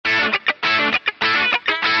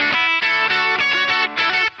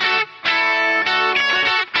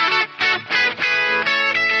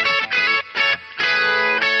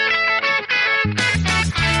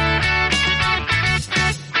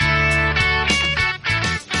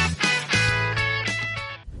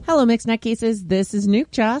Hello, Mixed Nutcases. This is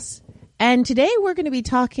Nuke Joss, and today we're going to be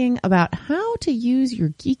talking about how to use your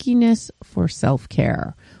geekiness for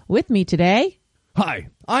self-care. With me today... Hi,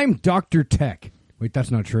 I'm Dr. Tech. Wait,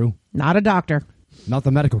 that's not true. Not a doctor. Not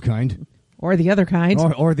the medical kind. Or the other kind.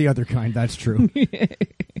 Or the other kind, that's true.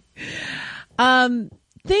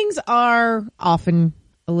 Things are often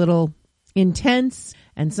a little intense,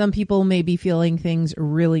 and some people may be feeling things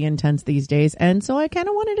really intense these days. And so I kind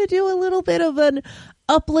of wanted to do a little bit of an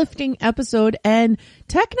uplifting episode. And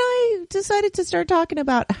Tech and I decided to start talking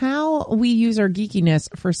about how we use our geekiness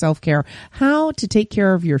for self-care, how to take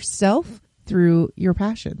care of yourself through your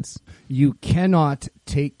passions. You cannot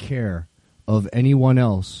take care of anyone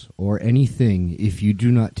else or anything if you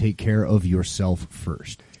do not take care of yourself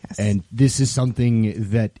first. Yes. And this is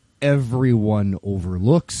something that everyone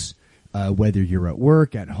overlooks. Whether you're at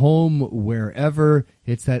work, at home, wherever,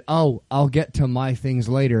 it's that, oh, I'll get to my things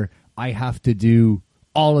later. I have to do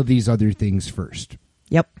all of these other things first.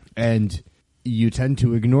 Yep. And you tend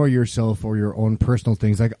to ignore yourself or your own personal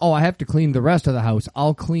things. Like, oh, I have to clean the rest of the house.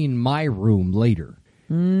 I'll clean my room later.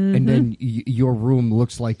 Mm-hmm. And then your room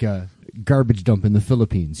looks like a garbage dump in the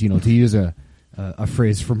Philippines, to use a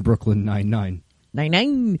phrase from Brooklyn Nine-Nine.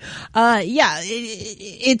 It's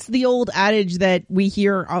the old adage that we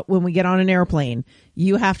hear when we get on an airplane.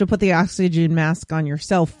 You have to put the oxygen mask on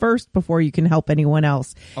yourself first before you can help anyone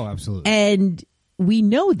else. Oh, absolutely. And we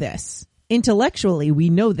know this. Intellectually, we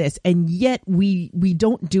know this, and yet we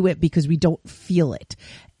don't do it because we don't feel it.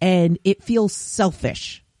 And it feels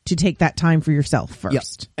selfish to take that time for yourself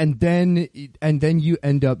first. Yeah. And then you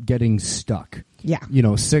end up getting stuck. Yeah.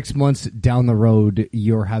 6 months down the road,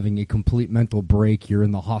 you're having a complete mental break. You're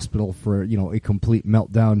in the hospital for, a complete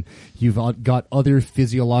meltdown. You've got other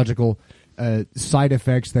physiological side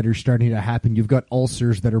effects that are starting to happen. You've got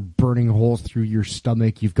ulcers that are burning holes through your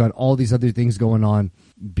stomach. You've got all these other things going on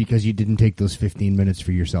because you didn't take those 15 minutes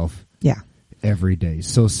for yourself. Yeah. Every day.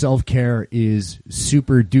 So self-care is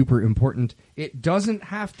super duper important. It doesn't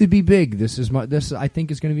have to be big. This I think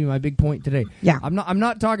is going to be my big point today. Yeah. I'm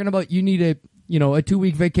not talking about you need a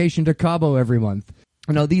 2-week vacation to Cabo every month.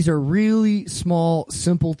 No, these are really small,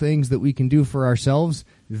 simple things that we can do for ourselves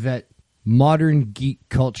that modern geek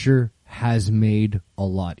culture has made a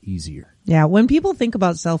lot easier. Yeah, when people think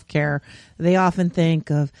about self-care, they often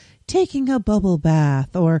think of taking a bubble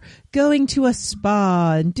bath or going to a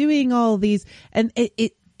spa and doing all these. And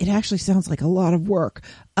it actually sounds like a lot of work.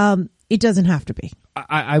 It doesn't have to be.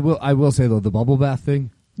 I will say, though, the bubble bath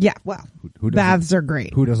thing. Yeah, well, baths are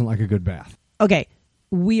great. Who doesn't like a good bath? Okay,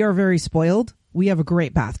 we are very spoiled. We have a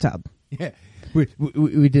great bathtub. Yeah,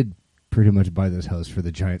 we did pretty much buy this house for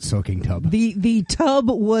the giant soaking tub. The tub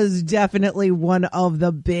was definitely one of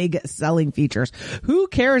the big selling features. Who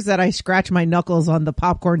cares that I scratch my knuckles on the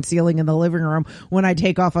popcorn ceiling in the living room when I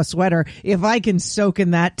take off a sweater if I can soak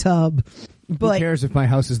in that tub? But who cares if my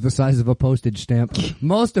house is the size of a postage stamp?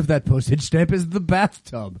 Most of that postage stamp is the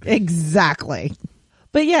bathtub. Exactly.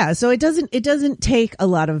 But yeah, so it doesn't take a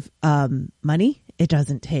lot of money. It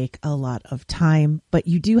doesn't take a lot of time, but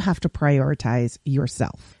you do have to prioritize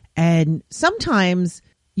yourself. And sometimes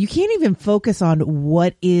you can't even focus on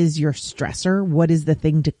what is your stressor, what is the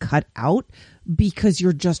thing to cut out, because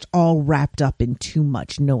you're just all wrapped up in too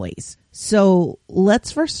much noise. So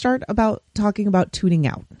let's first start about talking about tuning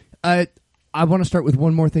out. I want to start with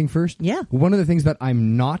one more thing first. Yeah. One of the things that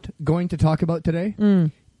I'm not going to talk about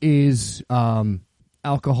today is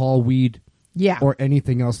alcohol, weed, or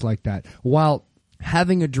anything else like that. While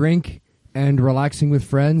having a drink and relaxing with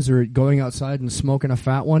friends or going outside and smoking a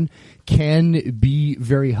fat one can be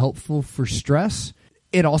very helpful for stress,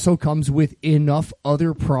 it also comes with enough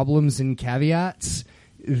other problems and caveats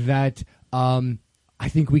that I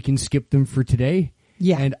think we can skip them for today.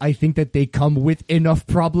 Yeah. And I think that they come with enough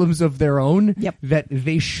problems of their own that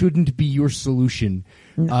they shouldn't be your solution.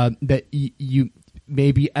 No. That you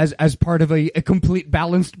maybe as part of a complete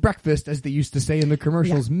balanced breakfast, as they used to say in the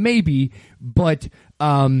commercials, maybe, but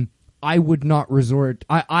I would not resort.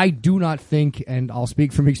 I do not think, and I'll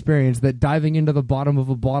speak from experience, that diving into the bottom of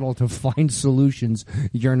a bottle to find solutions,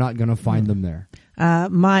 you're not going to find them there.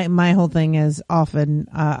 My whole thing is often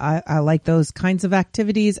I like those kinds of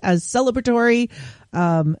activities as celebratory,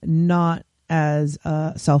 not as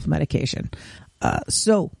self-medication.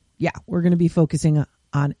 So yeah, we're going to be focusing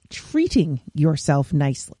on treating yourself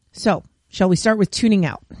nicely. So shall we start with tuning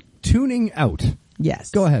out? Tuning out.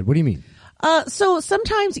 Yes. Go ahead. What do you mean? So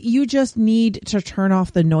sometimes you just need to turn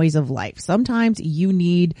off the noise of life. Sometimes you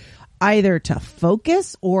need either to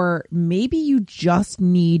focus or maybe you just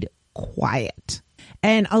need quiet.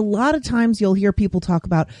 And a lot of times you'll hear people talk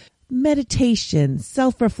about meditation,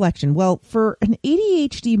 self-reflection. Well, for an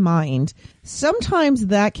ADHD mind, sometimes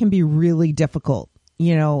that can be really difficult.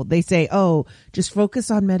 You know, they say, oh, just focus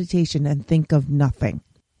on meditation and think of nothing.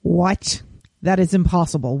 What? That is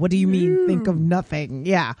impossible. What do you mean, think of nothing?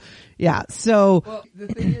 Yeah. Yeah. So, well, the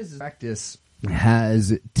thing is, practice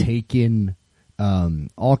has taken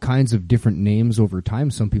all kinds of different names over time.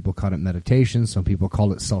 Some people call it meditation. Some people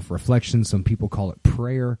call it self-reflection. Some people call it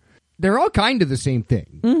prayer. They're all kind of the same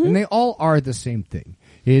thing. Mm-hmm. And they all are the same thing.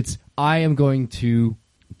 It's, I am going to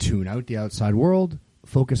tune out the outside world,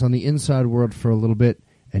 focus on the inside world for a little bit,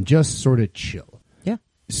 and just sort of chill. Yeah.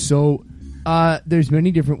 So there's many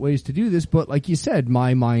different ways to do this, but like you said,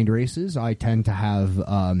 my mind races. I tend to have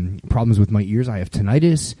problems with my ears. I have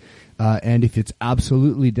tinnitus. And if it's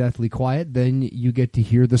absolutely deathly quiet, then you get to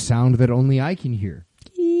hear the sound that only I can hear.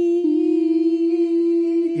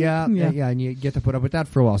 Yeah, and you get to put up with that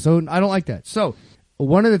for a while. So I don't like that. So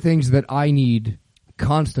one of the things that I need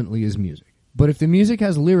constantly is music. But if the music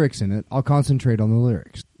has lyrics in it, I'll concentrate on the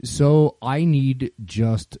lyrics. So I need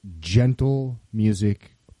just gentle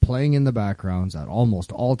music playing in the backgrounds at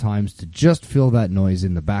almost all times to just fill that noise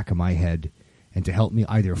in the back of my head and to help me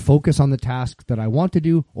either focus on the task that I want to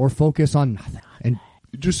do or focus on nothing and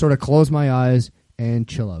just sort of close my eyes and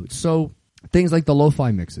chill out. So things like the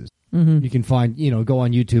lo-fi mixes. Mm-hmm. You can find, go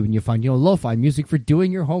on YouTube and you find, lo-fi music for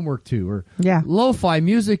doing your homework too, or lo-fi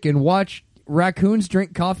music and watch raccoons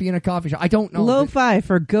drink coffee in a coffee shop. I don't know. Lo-fi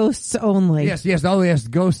for ghosts only. Yes,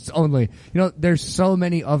 ghosts only. There's so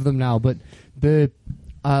many of them now, but the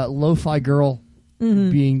lo-fi girl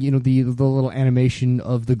being, the little animation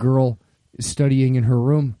of the girl studying in her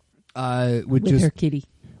room, with her kitty,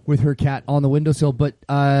 with her cat on the windowsill. But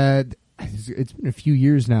it's been a few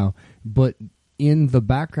years now, but in the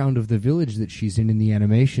background of the village that she's in the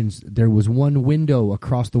animations, there was one window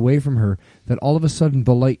across the way from her that all of a sudden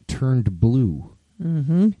the light turned blue.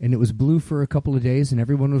 Mm-hmm. And it was blue for a couple of days, and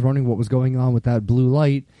everyone was wondering what was going on with that blue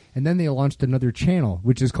light. And then they launched another channel,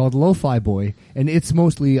 which is called Lo-Fi Boy, and it's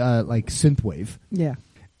mostly like synthwave. Yeah.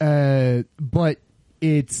 But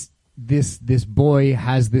it's this boy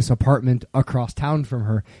has this apartment across town from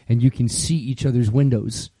her, and you can see each other's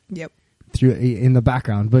windows. Yep. Through in the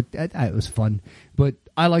background, but it was fun. But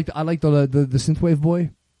I like the synthwave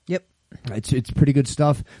boy. Yep, it's pretty good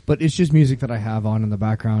stuff. But it's just music that I have on in the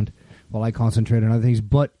background while I concentrate on other things.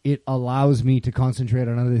 But it allows me to concentrate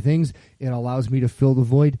on other things. It allows me to fill the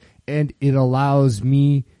void, and it allows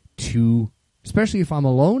me to, especially if I'm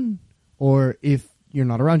alone or if you're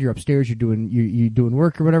not around, you're upstairs, you're doing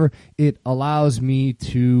work or whatever. It allows me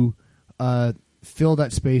to fill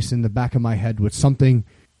that space in the back of my head with something,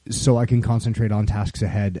 so I can concentrate on tasks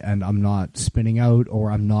ahead, and I'm not spinning out, or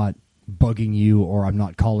I'm not bugging you, or I'm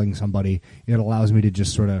not calling somebody. It allows me to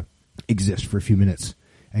just sort of exist for a few minutes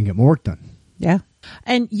and get more work done. Yeah.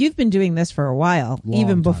 And you've been doing this for a while,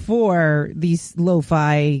 even before these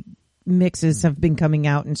lo-fi mixes have been coming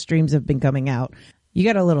out and streams have been coming out. You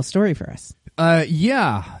got a little story for us.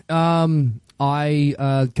 Yeah. Can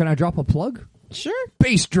I drop a plug? Sure.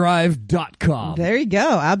 BassDrive.com. There you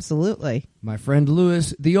go. Absolutely. My friend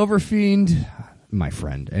Lewis, the Overfiend. My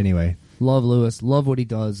friend. Anyway, love Lewis. Love what he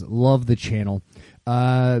does. Love the channel.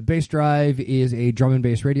 Bass Drive is a drum and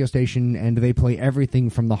bass radio station, and they play everything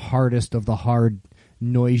from the hardest of the hard,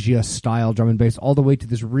 noisiest style drum and bass all the way to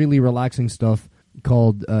this really relaxing stuff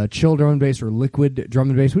called chill drum and bass, or liquid drum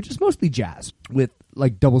and bass, which is mostly jazz with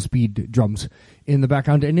like double speed drums in the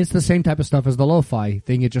background. And it's the same type of stuff as the lo-fi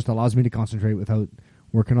thing. It just allows me to concentrate without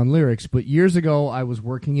working on lyrics. But years ago, I was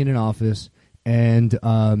working in an office, and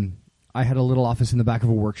I had a little office in the back of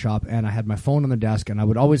a workshop, and I had my phone on the desk, and I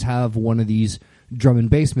would always have one of these drum and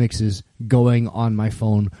bass mixes going on my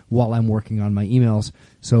phone while I'm working on my emails,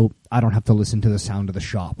 so I don't have to listen to the sound of the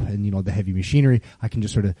shop and the heavy machinery. I can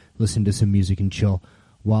just sort of listen to some music and chill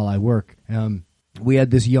while I work. We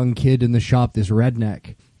had this young kid in the shop, this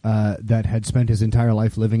redneck, that had spent his entire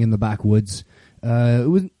life living in the backwoods.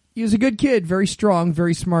 He was a good kid, very strong,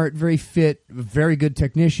 very smart, very fit, very good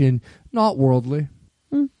technician, not worldly.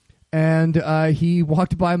 And he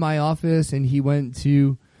walked by my office, and he went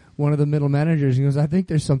to one of the middle managers. He goes, "I think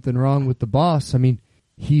there's something wrong with the boss. I mean,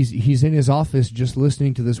 he's in his office just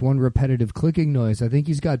listening to this one repetitive clicking noise. I think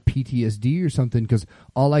he's got PTSD or something, because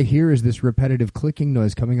all I hear is this repetitive clicking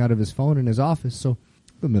noise coming out of his phone in his office." So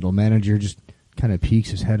the middle manager just kind of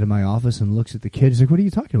peeks his head in my office and looks at the kid. He's like, "What are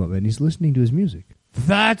you talking about, man?" He's listening to his music.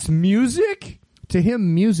 That's music? To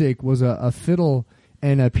him, music was a fiddle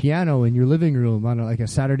and a piano in your living room on like a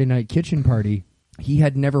Saturday night kitchen party. He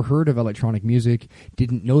had never heard of electronic music,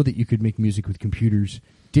 didn't know that you could make music with computers,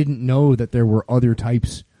 didn't know that there were other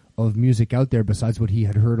types of music out there besides what he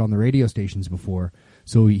had heard on the radio stations before.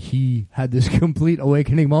 So he had this complete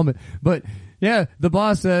awakening moment. But yeah, the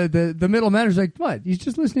boss, the middle manager's like, what? He's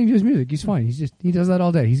just listening to his music. He's fine. He does that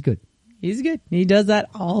all day. He's good. He's good. He does that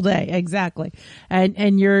all day. Exactly.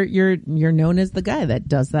 And you're known as the guy that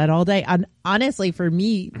does that all day. And honestly, for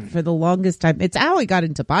me, for the longest time, it's how I got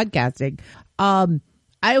into podcasting. I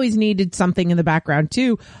always needed something in the background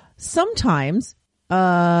too. Sometimes,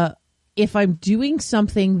 if I'm doing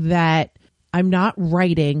something that I'm not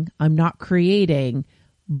writing, I'm not creating,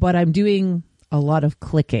 but I'm doing a lot of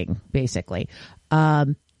clicking, basically,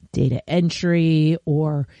 data entry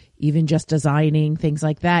or even just designing, things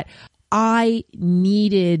like that. I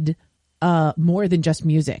needed more than just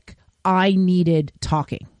music. I needed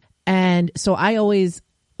talking. And so I always,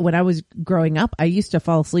 when I was growing up, I used to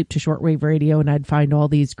fall asleep to shortwave radio, and I'd find all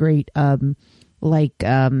these great old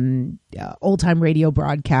time radio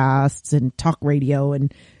broadcasts and talk radio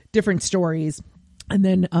and different stories. And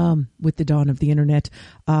then with the dawn of the internet,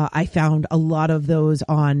 I found a lot of those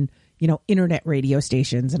on internet radio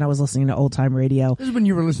stations, and I was listening to old time radio. This is when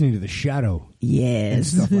you were listening to The Shadow. Yes. And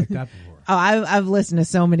stuff like that before. Oh, I've listened to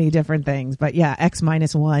so many different things, but yeah,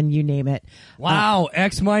 X-1, you name it. Wow,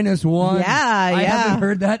 X-1. Yeah, I haven't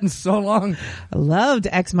heard that in so long. I loved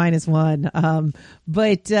X-1.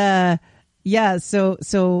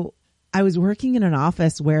 So I was working in an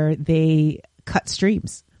office where they cut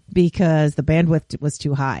streams because the bandwidth was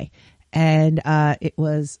too high. And it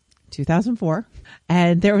was 2004,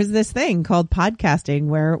 and there was this thing called podcasting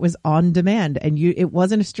where it was on demand, and it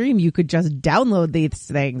wasn't a stream. You could just download these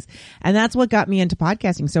things, and that's what got me into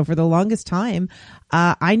podcasting. So for the longest time,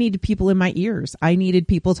 I needed people in my ears. I needed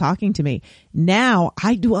people talking to me. Now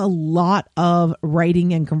I do a lot of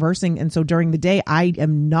writing and conversing, and so during the day I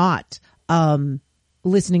am not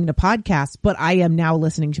listening to podcasts, but I am now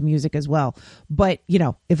listening to music as well. But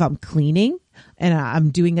if I'm cleaning and I'm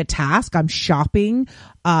doing a task, I'm shopping,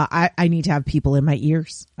 I need to have people in my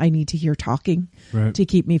ears. I need to hear talking to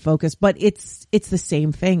keep me focused. But it's the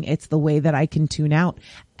same thing. It's the way that I can tune out.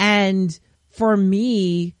 And for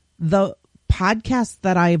me, the podcasts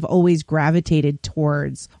that I've always gravitated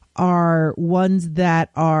towards are ones that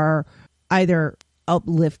are either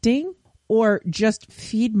uplifting or just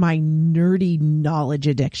feed my nerdy knowledge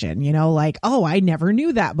addiction, oh, I never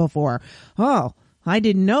knew that before. Oh, I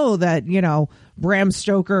didn't know that, Bram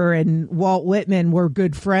Stoker and Walt Whitman were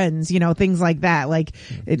good friends, things like that.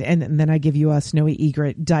 And then I give you a Snowy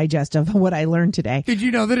Egret digest of what I learned today. Did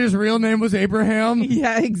you know that his real name was Abraham?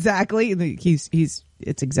 Yeah, exactly.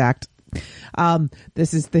 It's exact.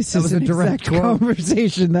 This is a direct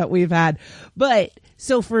conversation that we've had. But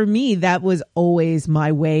so for me, that was always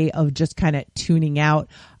my way of just kind of tuning out.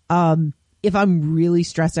 If I'm really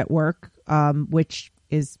stressed at work, which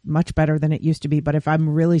is much better than it used to be, but if I'm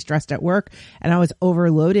really stressed at work and I was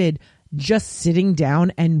overloaded, just sitting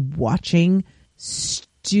down and watching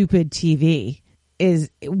stupid TV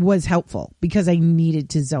was helpful because I needed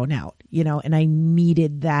to zone out, and I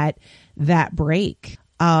needed that break.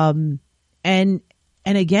 And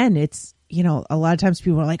again, it's, a lot of times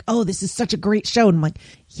people are like, oh, this is such a great show. And I'm like,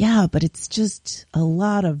 yeah, but it's just a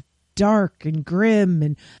lot of dark and grim,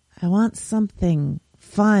 and I want something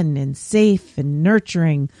fun and safe and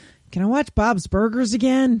nurturing. Can I watch Bob's Burgers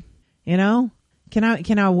again? Can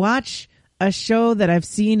I watch a show that I've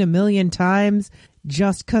seen a million times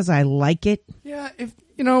just because I like it? Yeah,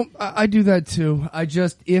 I do that too. I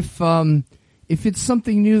just, if it's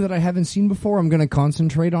something new that I haven't seen before, I'm going to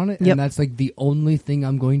concentrate on it. Yep. And that's like the only thing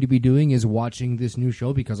I'm going to be doing is watching this new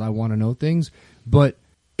show because I want to know things. But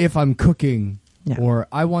if I'm cooking or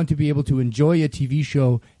I want to be able to enjoy a TV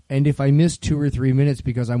show, and if I miss 2 or 3 minutes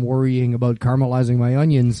because I'm worrying about caramelizing my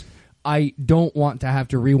onions, I don't want to have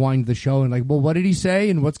to rewind the show and well, what did he say?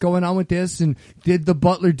 And what's going on with this? And did the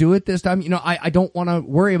butler do it this time? I don't want to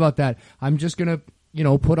worry about that. I'm just going to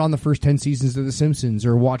put on the first 10 seasons of The Simpsons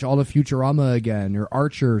or watch all of Futurama again or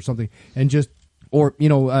Archer or something and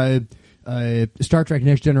Star Trek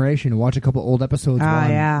Next Generation and watch a couple old episodes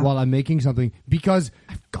while I'm making something because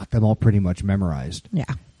I've got them all pretty much memorized. Yeah.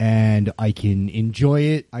 And I can enjoy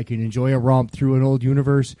it. I can enjoy a romp through an old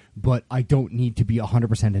universe, but I don't need to be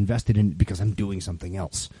 100% invested in it because I'm doing something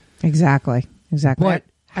else. Exactly. But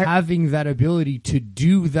having that ability to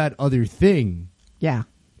do that other thing. Yeah.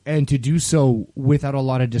 And to do so without a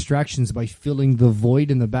lot of distractions by filling the void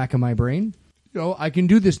in the back of my brain. I can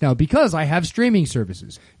do this now because I have streaming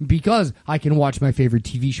services, because I can watch my favorite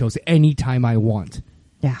TV shows anytime I want.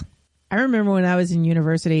 Yeah. I remember when I was in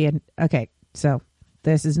university and, okay, so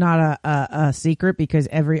this is not a secret because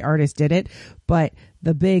every artist did it, but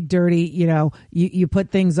the big dirty, you put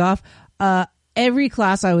things off. every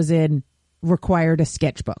class I was in required a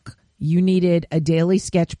sketchbook. You needed a daily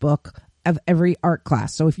sketchbook of every art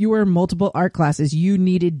class. So if you were in multiple art classes, you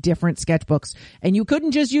needed different sketchbooks, and you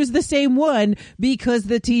couldn't just use the same one because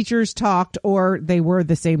the teachers talked or they were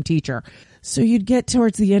the same teacher. So you'd get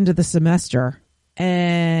towards the end of the semester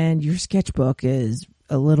and your sketchbook is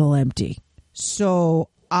a little empty. So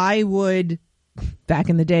I would, back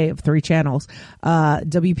in the day of 3 channels,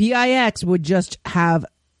 WPIX would just have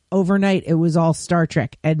overnight, it was all Star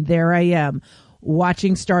Trek. And there I am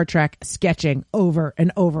watching Star Trek, sketching over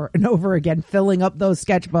and over and over again, filling up those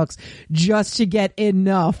sketchbooks just to get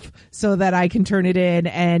enough so that I can turn it in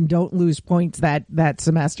and don't lose points that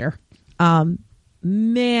semester.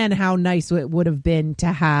 Man, how nice it would have been to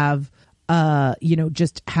have,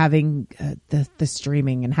 just having the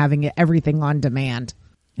streaming and having everything on demand.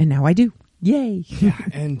 And now I do. Yay. Yeah,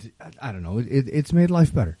 and I don't know, it's made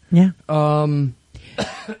life better. Yeah.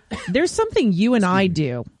 There's something you and I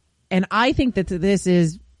do, and I think that this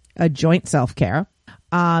is a joint self-care.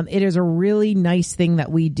 It is a really nice thing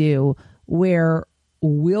that we do where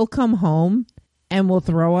we'll come home and we'll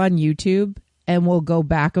throw on YouTube and we'll go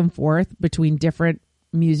back and forth between different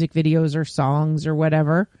music videos or songs or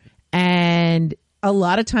whatever. And a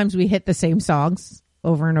lot of times we hit the same songs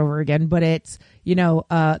over and over again, but it's,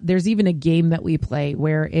 there's even a game that we play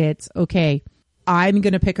where it's, okay, I'm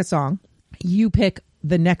going to pick a song, you pick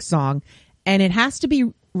the next song, and it has to be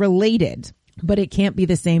related, but it can't be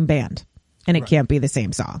the same band and it can't be the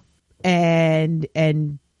same song. And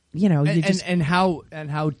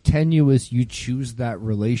how tenuous you choose that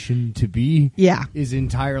relation to be is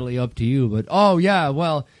entirely up to you. But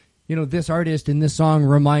this artist in this song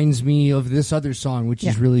reminds me of this other song, which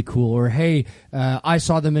is really cool. Or, hey, I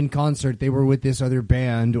saw them in concert. They were with this other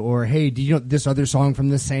band. Or, hey, do you know this other song from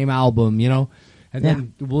the same album, And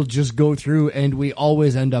then we'll just go through and we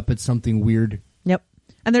always end up at something weird. Yep.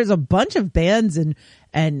 And there's a bunch of bands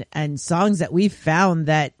and songs that we've found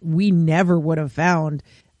that we never would have found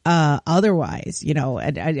otherwise,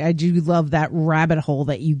 and I do love that rabbit hole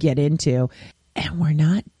that you get into. And we're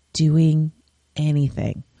not doing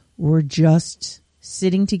anything. We're just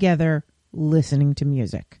sitting together, listening to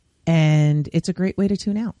music. And it's a great way to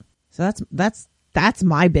tune out. So that's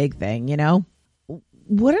my big thing,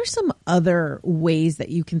 What are some other ways that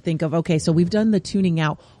you can think of? Okay, so we've done the tuning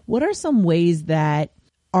out. What are some ways that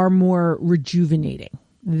are more rejuvenating,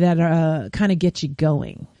 that kind of get you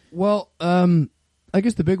going? Well, I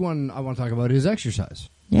guess the big one I want to talk about is exercise.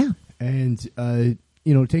 Yeah. And,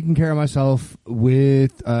 taking care of myself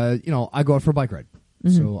with, I go out for a bike ride.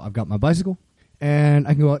 Mm-hmm. So I've got my bicycle and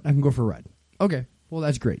I can go out and I can go for a ride. Okay. Well,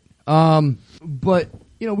 that's great. But,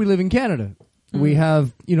 we live in Canada. Mm-hmm. We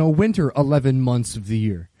have, winter 11 months of the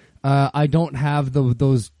year. I don't have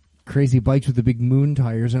those crazy bikes with the big moon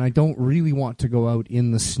tires, and I don't really want to go out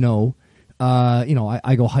in the snow.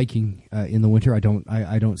 I go hiking in the winter. I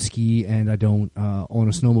don't ski, and I don't own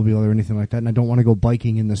a snowmobile or anything like that. And I don't want to go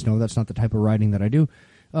biking in the snow. That's not the type of riding that I do.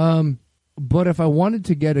 But if I wanted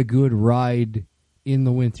to get a good ride in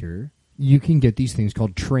the winter, you can get these things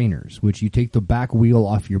called trainers, which you take the back wheel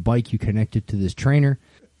off your bike, you connect it to this trainer,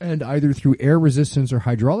 and either through air resistance or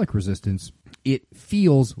hydraulic resistance, it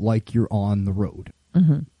feels like you're on the road.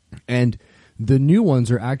 Mm-hmm. And the new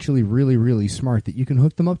ones are actually really, really smart, that you can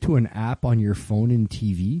hook them up to an app on your phone and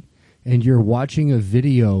TV, and you're watching a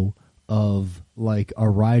video of like a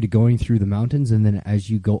ride going through the mountains, and then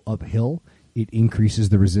as you go uphill, it increases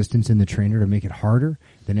the resistance in the trainer to make it harder.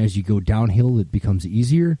 Then as you go downhill, it becomes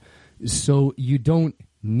easier. So you don't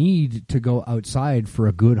need to go outside for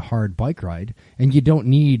a good hard bike ride, and you don't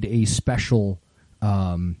need a special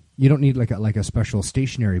you don't need like a special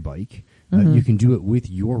stationary bike. Mm-hmm. You can do it with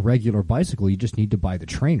your regular bicycle. You just need to buy the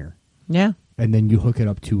trainer. Yeah. And then you hook it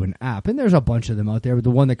up to an app. And there's a bunch of them out there. But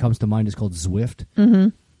the one that comes to mind is called Zwift. Mm-hmm.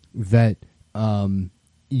 That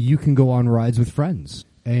you can go on rides with friends.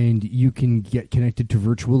 And you can get connected to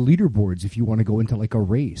virtual leaderboards if you want to go into like a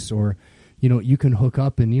race. Or, you can hook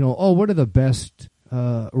up and, what are the best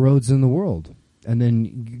roads in the world? And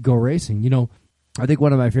then go racing. I think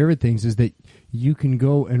one of my favorite things is that you can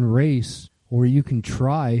go and race, or you can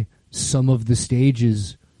try some of the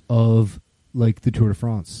stages of like the Tour de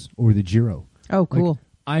France or the Giro. Oh, cool. Like,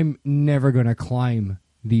 I'm never going to climb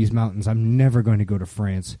these mountains. I'm never going to go to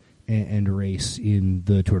France and race in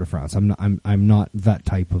the Tour de France. I'm not that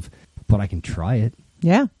type of, but I can try it.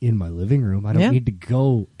 Yeah. In my living room. I don't need to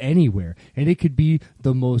go anywhere. And it could be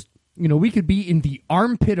the most, we could be in the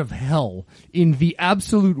armpit of hell, in the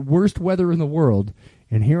absolute worst weather in the world.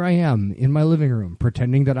 And here I am in my living room,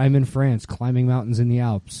 pretending that I'm in France, climbing mountains in the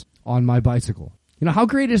Alps on my bicycle. You know, how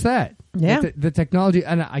great is that? Yeah. The technology,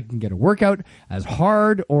 and I can get a workout as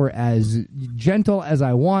hard or as gentle as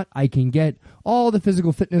I want. I can get all the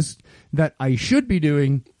physical fitness that I should be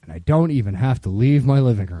doing, and I don't even have to leave my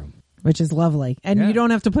living room. Which is lovely. And you don't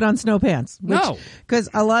have to put on snow pants. No. Because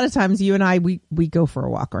a lot of times you and I, we go for a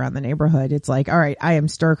walk around the neighborhood. It's like, all right, I am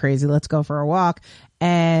stir crazy. Let's go for a walk.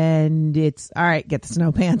 And it's, all right, get the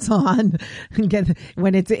snow pants on.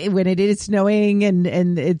 When it is snowing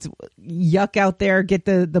and it's yuck out there, get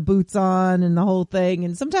the boots on and the whole thing.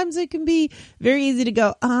 And sometimes it can be very easy to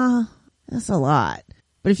go, that's a lot.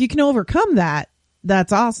 But if you can overcome that,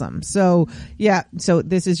 that's awesome. So, yeah. So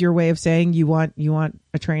this is your way of saying you want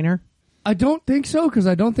a trainer? I don't think so, because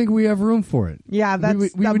I don't think we have room for it. Yeah,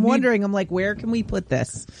 I'm wondering. I'm like, where can we put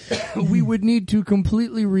this? We would need to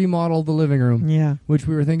completely remodel the living room. Yeah. Which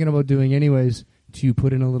we were thinking about doing anyways, to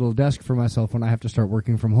put in a little desk for myself when I have to start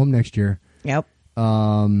working from home next year. Yep.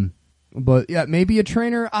 But yeah, maybe a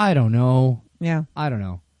trainer. I don't know. Yeah. I don't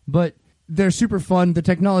know. But they're super fun. The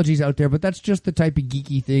technology's out there, but that's just the type of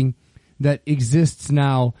geeky thing that exists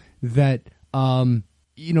now that,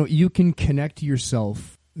 you can connect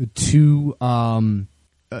yourself to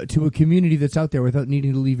a community that's out there without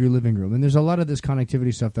needing to leave your living room. And there's a lot of this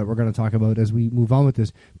connectivity stuff that we're going to talk about as we move on with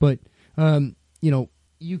this. But,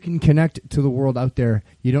 you can connect to the world out there.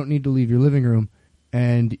 You don't need to leave your living room,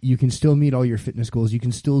 and you can still meet all your fitness goals. You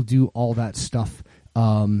can still do all that stuff.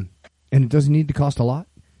 And it doesn't need to cost a lot.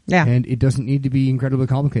 Yeah. And it doesn't need to be incredibly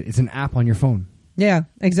complicated. It's an app on your phone. Yeah,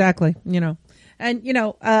 exactly. And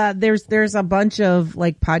there's a bunch of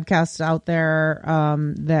like podcasts out there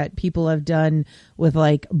that people have done with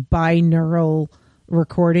like binaural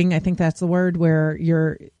recording. I think that's the word,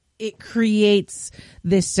 where it creates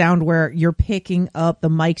this sound where you're picking up, the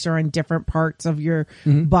mics are in different parts of your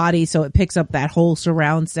body, so it picks up that whole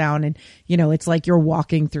surround sound. And it's like you're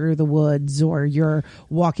walking through the woods, or you're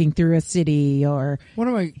walking through a city. Or one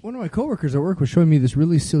of my coworkers at work was showing me this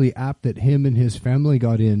really silly app that him and his family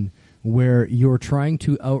got in, where you're trying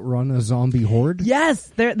to outrun a zombie horde.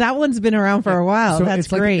 Yes, that one's been around for a while. So that's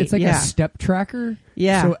great. It's like a step tracker.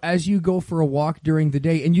 Yeah. So as you go for a walk during the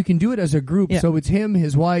day, and you can do it as a group. Yeah. So it's him,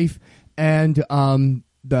 his wife, and some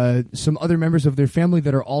other members of their family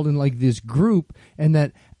that are all in like this group, and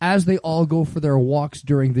that as they all go for their walks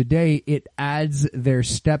during the day, it adds their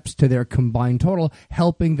steps to their combined total,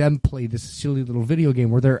 helping them play this silly little video game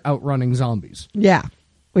where they're outrunning zombies. Yeah.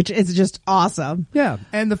 Which is just awesome. Yeah.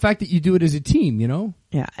 And the fact that you do it as a team,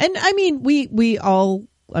 Yeah. And I mean, we all,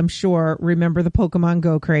 I'm sure, remember the Pokemon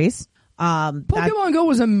Go craze. Pokemon Go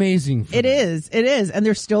was amazing. It is. And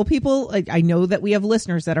there's still people, like, I know that we have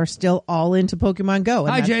listeners that are still all into Pokemon Go.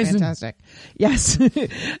 And Hi, that's Jason. Fantastic. Yes.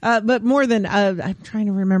 But more than, I'm trying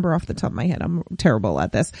to remember off the top of my head. I'm terrible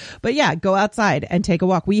at this. But yeah, go outside and take a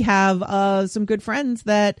walk. We have some good friends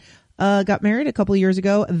that got married a couple of years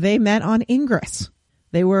ago. They met on Ingress.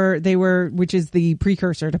 They were, which is the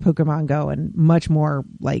precursor to Pokemon Go and much more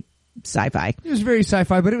like sci-fi. It was very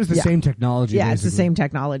sci-fi, but it was the same technology. Yeah, basically. It's the same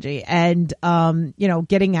technology. And,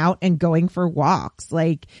 getting out and going for walks.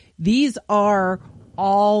 Like, these are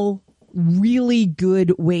all really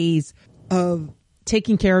good ways of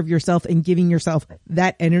taking care of yourself and giving yourself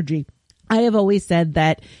that energy. I have always said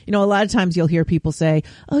that, a lot of times you'll hear people say,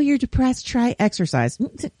 oh, you're depressed, try exercise.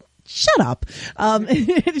 Shut up.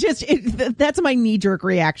 That's my knee-jerk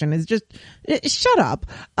reaction, is just shut up.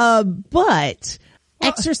 But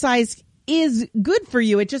exercise is good for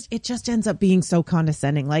you. It just ends up being so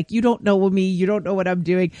condescending. Like, you don't know me, you don't know what I'm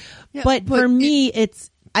doing. Yeah, but for me,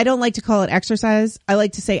 I don't like to call it exercise. I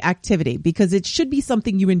like to say activity, because it should be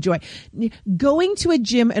something you enjoy. Going to a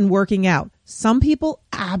gym and working out. Some people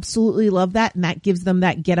absolutely love that, and that gives them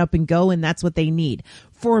that get up and go, and that's what they need.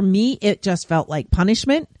 For me, it just felt like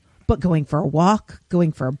punishment. But going for a walk,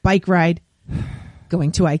 going for a bike ride,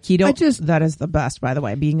 going to Aikido, that is the best, by the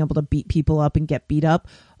way. Being able to beat people up and get beat up.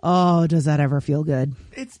 Oh, does that ever feel good?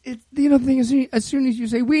 It's the thing is, as soon as you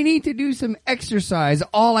say we need to do some exercise,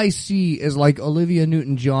 all I see is like Olivia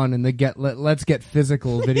Newton-John in the Let's Get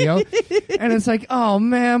Physical video, and it's like, oh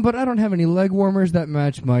man, but I don't have any leg warmers that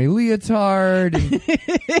match my leotard. And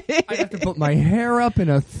I have to put my hair up in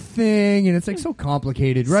a thing, and it's like so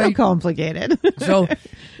complicated, right? So complicated. So,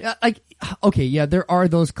 okay, yeah, there are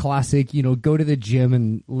those classic, go to the gym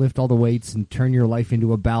and lift all the weights and turn your life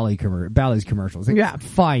into a ballet's commercials. Like, yeah,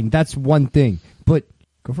 fine, that's one thing. But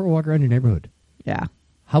go for a walk around your neighborhood. Yeah.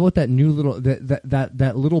 How about that new little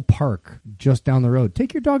that little park just down the road?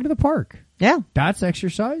 Take your dog to the park. Yeah, that's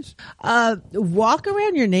exercise. Walk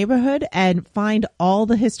around your neighborhood and find all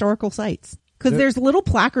the historical sites. because there's little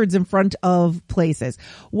placards in front of places.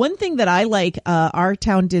 One thing that I like, our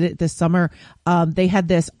town did it this summer. They had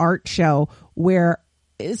this art show where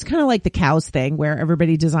it's kind of like the cows thing where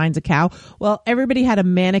everybody designs a cow. Well, everybody had a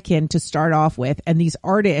mannequin to start off with, and these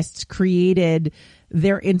artists created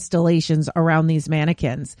their installations around these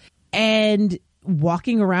mannequins and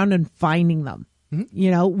walking around and finding them.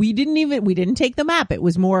 You know, we didn't take the map. It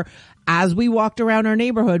was more as we walked around our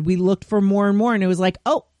neighborhood, we looked for more and more, and it was like,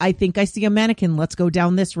 oh, I think I see a mannequin. Let's go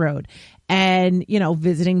down this road. And, you know,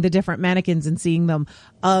 visiting the different mannequins and seeing them.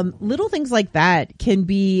 Little things like that can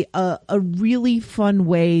be a really fun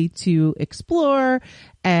way to explore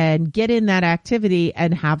and get in that activity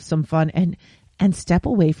and have some fun and step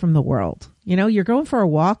away from the world. You know, you're going for a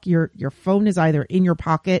walk, your phone is either in your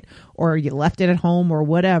pocket or you left it at home or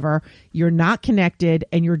whatever. You're not connected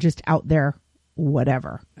and you're just out there,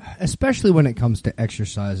 whatever. Especially when it comes to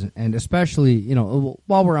exercise, and especially, you know,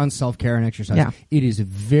 while we're on self-care and exercise, it is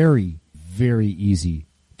very, very easy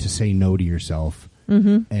to say no to yourself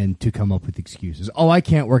and to come up with excuses. Oh, I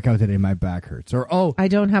can't work out today, my back hurts. Or, oh, I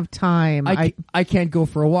don't have time. I can't go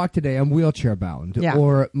for a walk today, I'm wheelchair bound.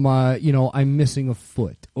 Or I'm missing a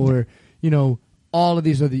foot. Or, you know, all of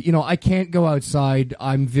these other, you know, I can't go outside,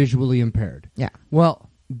 I'm visually impaired. Yeah. Well,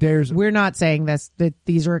 we're not saying that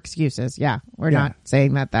these are excuses. Yeah. We're not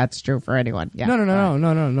saying that that's true for anyone. Yeah.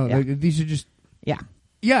 No. Yeah. These are just. Yeah.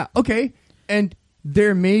 Yeah. Okay. And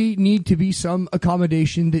there may need to be some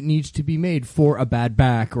accommodation that needs to be made for a bad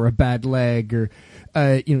back or a bad leg, or,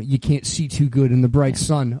 you can't see too good in the bright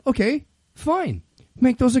sun. Okay. Fine.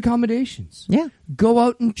 Make those accommodations. Yeah. Go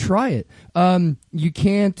out and try it. You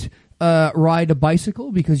can't ride a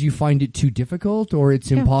bicycle because you find it too difficult or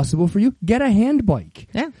it's impossible for you. Get a hand bike.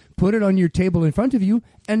 Yeah. Put it on your table in front of you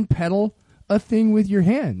and pedal a thing with your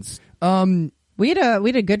hands. We had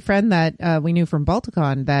a good friend that we knew from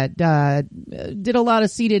Balticon that did a lot of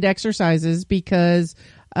seated exercises because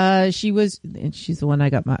she's the one I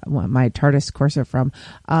got my TARDIS corset from,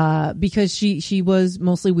 because she was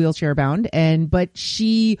mostly wheelchair bound, but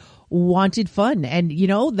she wanted fun, and you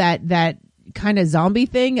know that kind of zombie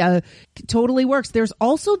thing totally works. There's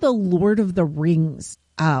also the Lord of the Rings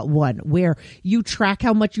one where you track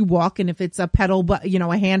how much you walk, and if it's a pedal, but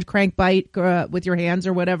a hand crank bite with your hands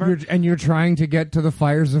or whatever, and you're trying to get to the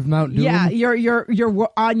fires of Mount Doom. Yeah, you're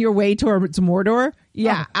on your way towards Mordor.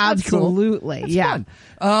 Yeah, absolutely. Cool. That's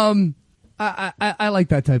fun. I like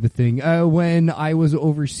that type of thing. When I was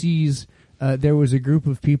overseas, there was a group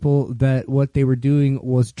of people that what they were doing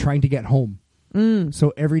was trying to get home.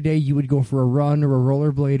 So every day you would go for a run or a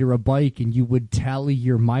rollerblade or a bike, and you would tally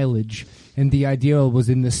your mileage. And the idea was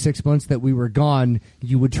in the 6 months that we were gone,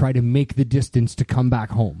 you would try to make the distance to come back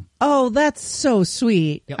home. Oh, that's so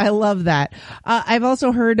sweet. Yep. I love that. I've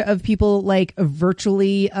also heard of people like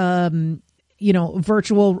virtually,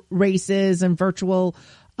 virtual races and virtual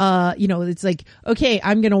it's like, okay,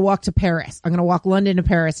 I'm going to walk to Paris. I'm going to walk London to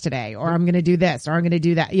Paris today, or I'm going to do this, or I'm going to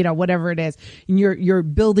do that, whatever it is. And you're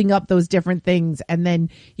building up those different things. And then,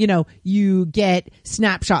 you get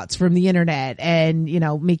snapshots from the internet and,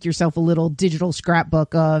 make yourself a little digital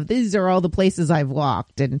scrapbook of these are all the places I've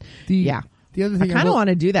walked. And the other thing I kind of want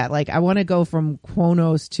to do that. Like I want to go from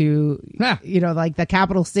Kronos to, like the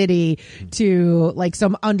capital city to like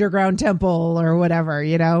some underground temple or whatever,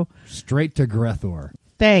 Straight to Grethor.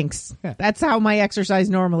 Thanks. That's how my exercise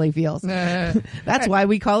normally feels. That's why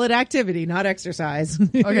we call it activity, not exercise.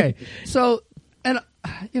 Okay. So, and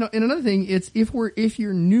another thing, it's if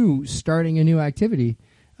you're new starting a new activity,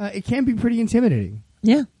 it can be pretty intimidating.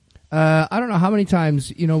 Yeah. I don't know how many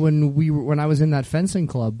times, when I was in that fencing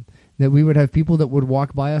club, that we would have people that would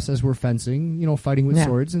walk by us as we're fencing, fighting with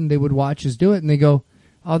swords, and they would watch us do it, and they go,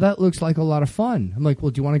 "Oh, that looks like a lot of fun." I'm like,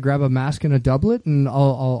 "Well, do you want to grab a mask and a doublet, and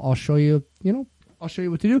I'll show you, I'll show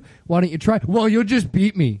you what to do. Why don't you try?" "Well, you'll just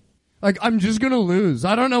beat me. Like, I'm just going to lose.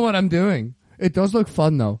 I don't know what I'm doing." It does look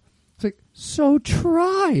fun, though. It's like, so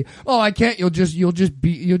try. "Oh, I can't. You'll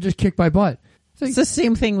just kick my butt." It's the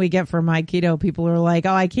same thing we get from Aikido. People are like,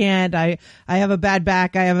 "Oh, I can't. I have a bad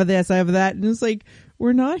back. I have this. I have that." And it's like,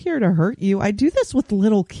 we're not here to hurt you. I do this with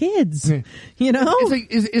little kids, It's like,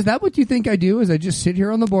 is that what you think I do? Is I just sit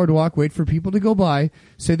here on the boardwalk, wait for people to go by,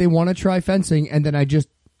 say they want to try fencing, and then I just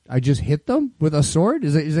hit them with a sword?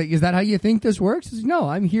 Is that how you think this works? No,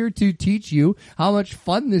 I'm here to teach you how much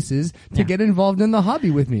fun this is to get involved in the hobby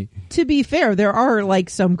with me. To be fair, there are like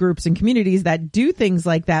some groups and communities that do things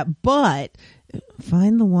like that, but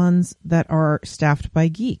find the ones that are staffed by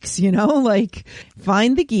geeks, like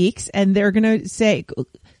find the geeks, and they're going to say,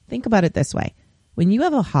 think about it this way. When you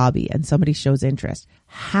have a hobby and somebody shows interest,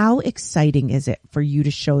 how exciting is it for you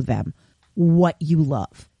to show them what you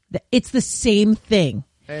love? It's the same thing.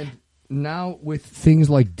 And now with things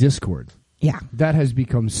like Discord, that has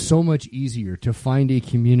become so much easier to find a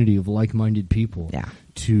community of like-minded people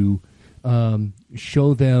to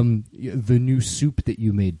show them the new soup that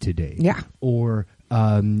you made today. Yeah. Or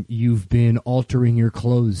you've been altering your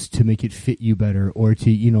clothes to make it fit you better, or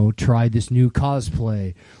to, try this new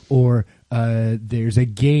cosplay, or there's a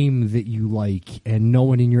game that you like and no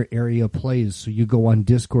one in your area plays, so you go on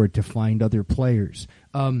Discord to find other players.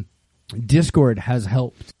 Discord has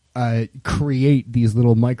helped create these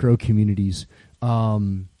little micro communities.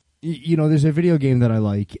 There's a video game that I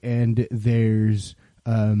like, and there's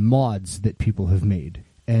mods that people have made.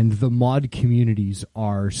 And the mod communities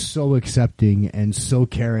are so accepting and so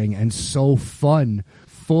caring and so fun,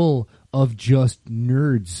 full of just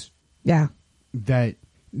nerds. Yeah. That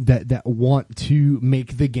want to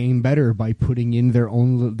make the game better by putting in their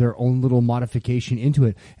own little modification into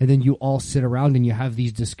it. And then you all sit around and you have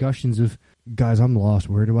these discussions of, guys, I'm lost.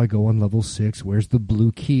 Where do I go on level 6? Where's the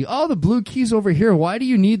blue key? Oh, the blue key's over here. Why do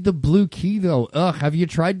you need the blue key, though? Ugh, have you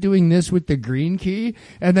tried doing this with the green key?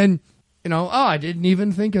 And then, I didn't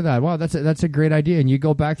even think of that. Wow, that's a great idea. And you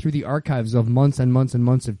go back through the archives of months and months and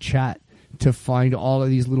months of chat to find all of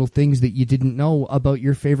these little things that you didn't know about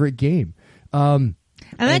your favorite game. And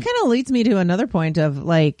that kind of leads me to another point of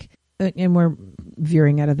and we're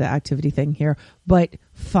veering out of the activity thing here, but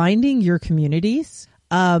finding your communities.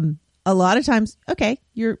 A lot of times, okay,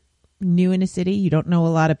 you're new in a city, you don't know a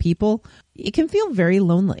lot of people. It can feel very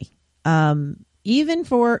lonely. Even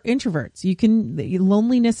for introverts,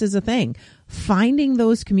 loneliness is a thing. Finding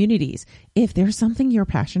those communities. If there's something you're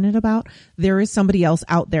passionate about, there is somebody else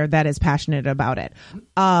out there that is passionate about it.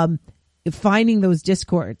 Finding those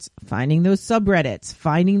Discords, finding those subreddits,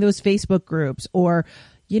 finding those Facebook groups, or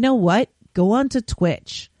you know what? Go onto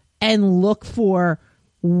Twitch and look for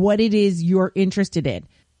what it is you're interested in.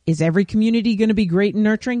 Is every community going to be great and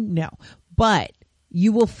nurturing? No, but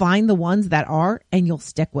you will find the ones that are, and you'll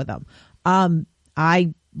stick with them.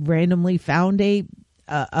 I randomly found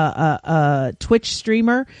a Twitch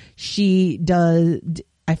streamer.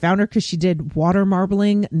 I found her because she did water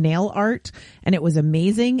marbling nail art, and it was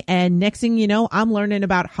amazing. And next thing you know, I'm learning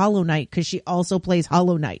about Hollow Knight because she also plays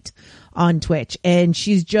Hollow Knight on Twitch, and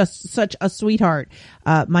she's just such a sweetheart.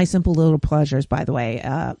 My Simple Little Pleasures, by the way,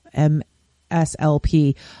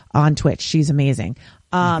 MSLP on Twitch. She's amazing.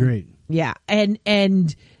 Great. Yeah, and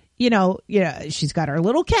she's got her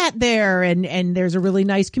little cat there, and there's a really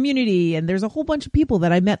nice community, and there's a whole bunch of people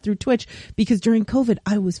that I met through Twitch because during COVID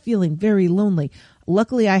I was feeling very lonely.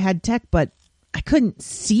 Luckily I had tech, but I couldn't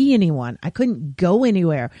see anyone. I couldn't go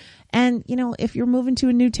anywhere. And, if you're moving to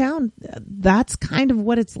a new town, that's kind of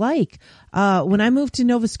what it's like. When I moved to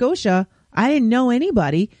Nova Scotia, I didn't know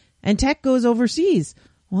anybody, and tech goes overseas.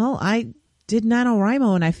 Well, I did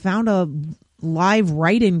NaNoWriMo, and I found a live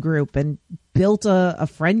write-in group and built a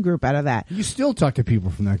friend group out of that. You still talk to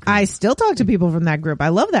people from that group? I still talk to people from that group. I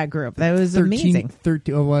love that group. That was amazing.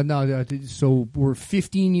 So we're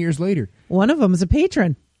 15 years later. One of them is a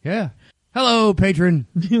patron. Yeah. Hello, patron.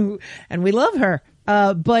 And we love her.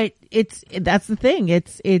 But that's the thing.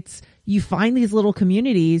 It's you find these little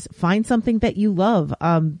communities, find something that you love.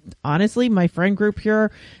 Honestly, my friend group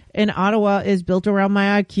here in Ottawa is built around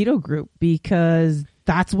my Aikido group because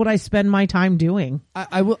that's what I spend my time doing.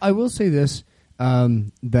 I will say this,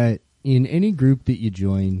 that in any group that you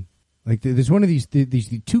join, there's one of these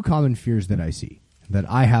two common fears that I see, that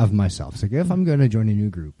I have myself. It's if I'm going to join a new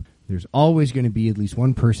group, there's always going to be at least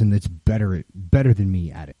one person that's better than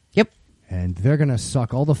me at it. Yep. And they're going to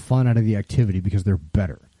suck all the fun out of the activity because they're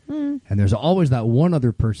better. And there's always that one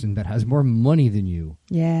other person that has more money than you.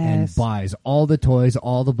 Yes. And buys all the toys,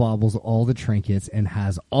 all the baubles, all the trinkets, and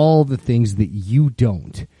has all the things that you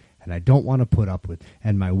don't. And I don't want to put up with.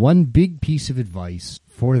 And my one big piece of advice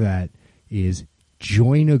for that is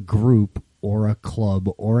join a group or a club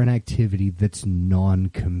or an activity that's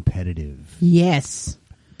non-competitive. Yes.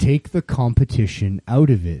 Take the competition out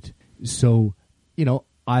of it. So,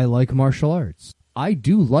 I like martial arts. I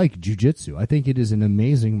do like jiu-jitsu. I think it is an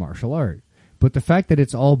amazing martial art. But the fact that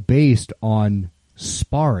it's all based on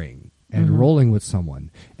sparring and rolling with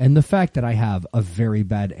someone, and the fact that I have a very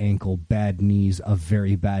bad ankle, bad knees, a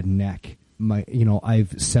very bad neck,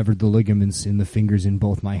 I've severed the ligaments in the fingers in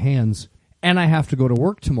both my hands, and I have to go to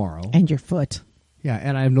work tomorrow. And your foot. Yeah,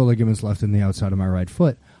 and I have no ligaments left in the outside of my right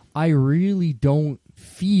foot. I really don't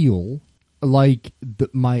feel like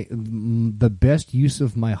the best use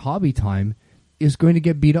of my hobby time is going to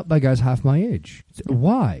get beat up by guys half my age.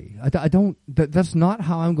 Why? I don't. That's not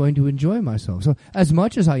how I'm going to enjoy myself. So as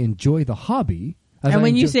much as I enjoy the hobby, And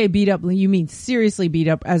when you say beat up, you mean seriously beat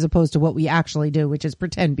up as opposed to what we actually do, which is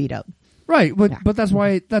pretend beat up. Right, but that's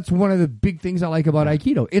why that's one of the big things I like about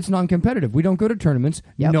Aikido. It's non-competitive. We don't go to tournaments.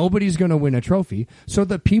 Yep. Nobody's going to win a trophy. So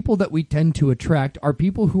the people that we tend to attract are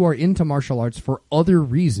people who are into martial arts for other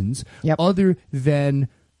reasons other than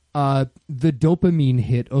the dopamine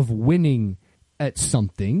hit of winning at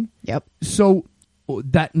something. Yep. So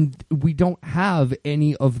that we don't have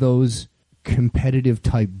any of those competitive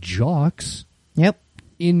type jocks. Yep.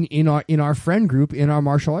 In our friend group, in our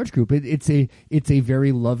martial arts group, it's a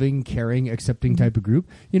very loving, caring, accepting type of group.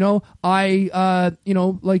 You know,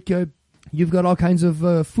 you've got all kinds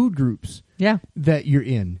of food groups. Yeah. That you're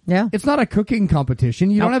in. Yeah. It's not a cooking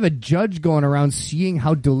competition. You don't have a judge going around seeing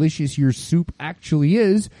how delicious your soup actually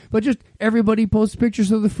is, but just everybody posts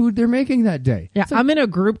pictures of the food they're making that day. Yeah. I'm in a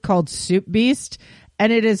group called Soup Beast,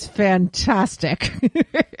 and it is fantastic.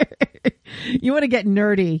 You want to get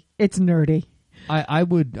nerdy? It's nerdy. I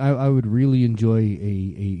would really enjoy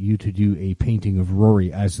you to do a painting of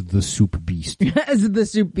Rory as the Soup Beast. As the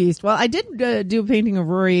Soup Beast. Well, I did do a painting of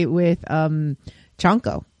Rory with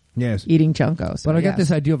Chonko. Yes. Eating Chonko. So but I got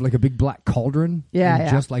this idea of like a big black cauldron.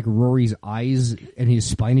 Yeah. Just like Rory's eyes and his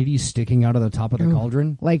spinities sticking out of the top of the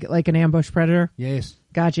cauldron. Like an ambush predator? Yes.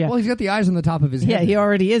 Gotcha. Well, he's got the eyes on the top of his head. Yeah, he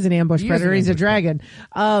already is an ambush predator. He's a dragon.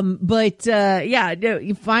 Finding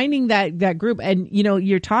that group, and you know,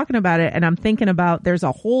 you're talking about it, and I'm thinking about there's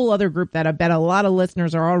a whole other group that I bet a lot of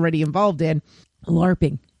listeners are already involved in.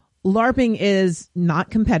 LARPing. LARPing is not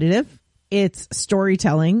competitive. It's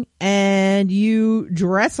storytelling, and you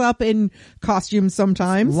dress up in costumes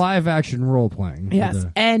sometimes. Live action role playing. Yes,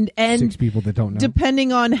 and 6 people that don't know.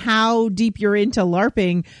 Depending on how deep you're into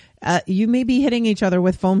LARPing, you may be hitting each other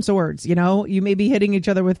with foam swords. You know, you may be hitting each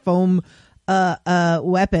other with foam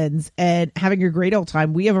weapons and having a great old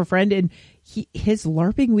time. We have a friend, and his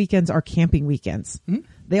LARPing weekends are camping weekends. Mm-hmm.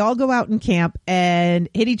 They all go out and camp and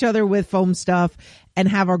hit each other with foam stuff and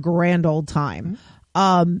have a grand old time.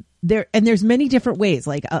 Mm-hmm. There's many different ways.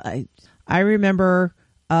 Like I remember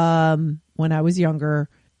when I was younger,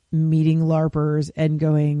 meeting LARPers and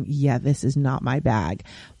going, yeah, this is not my bag.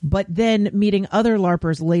 But then meeting other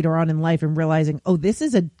LARPers later on in life and realizing, oh, this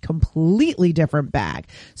is a completely different bag.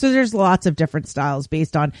 So there's lots of different styles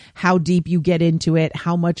based on how deep you get into it,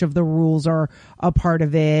 how much of the rules are a part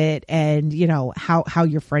of it, and you know, how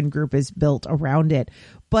your friend group is built around it.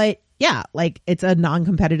 But yeah, like it's a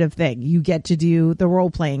non-competitive thing. You get to do the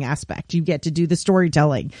role-playing aspect. You get to do the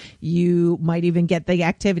storytelling. You might even get the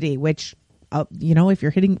activity, which, you know, if you're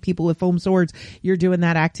hitting people with foam swords, you're doing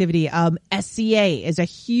that activity. SCA is a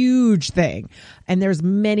huge thing. And there's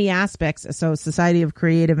many aspects. So Society of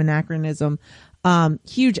Creative Anachronism,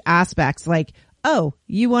 huge aspects like, oh,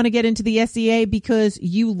 you want to get into the SCA because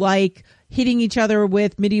you like hitting each other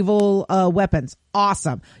with medieval weapons.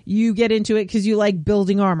 Awesome. You get into it because you like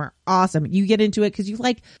building armor. Awesome. You get into it because you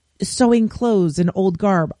like sewing clothes and old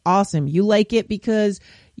garb. Awesome. You like it because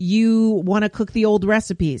you want to cook the old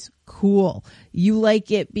recipes. Cool. You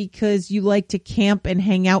like it because you like to camp and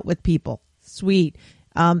hang out with people. Sweet.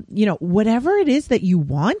 You know, whatever it is that you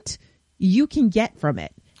want, you can get from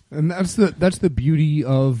it. And that's the beauty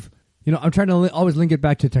of, you know, I'm trying to always link it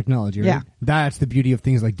back to technology, right? Yeah. That's the beauty of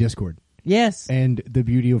things like Discord. Yes. And the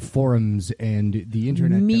beauty of forums and the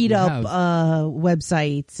internet. Meetup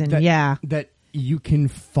websites and that you can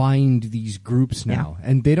find these groups now,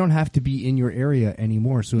 and they don't have to be in your area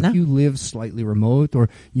anymore. So if you live slightly remote or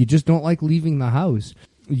you just don't like leaving the house,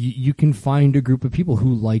 you can find a group of people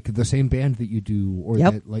who like the same band that you do, or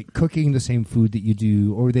that like cooking the same food that you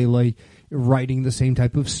do, or they like writing the same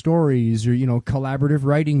type of stories, or, you know, collaborative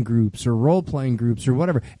writing groups or role-playing groups or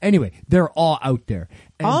whatever. Anyway, they're all out there.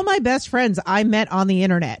 And all my best friends I met on the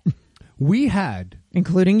internet. We had...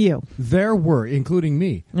 Including you. There were, including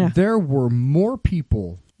me. Yeah. There were more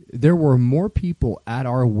people at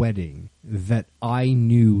our wedding that I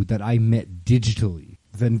knew, that I met digitally,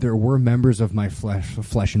 than there were members of my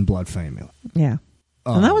flesh and blood family. Yeah.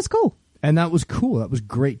 And that was cool. And that was cool. That was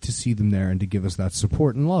great to see them there and to give us that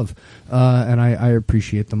support and love. And I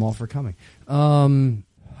appreciate them all for coming. I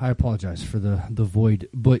apologize for the void,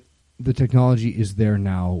 but the technology is there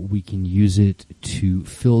now. We can use it to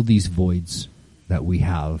fill these voids that we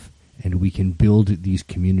have, and we can build these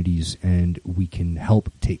communities, and we can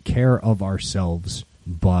help take care of ourselves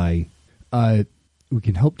by filling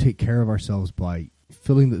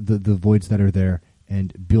the voids that are there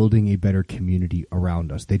and building a better community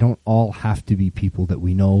around us. They don't all have to be people that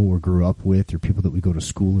we know or grew up with, or people that we go to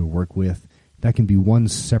school or work with. That can be one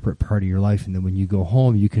separate part of your life, and then when you go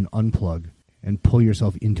home, you can unplug and pull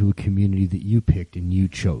yourself into a community that you picked and you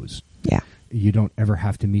chose. Yeah. you don't ever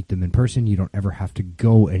have to meet them in person. You don't ever have to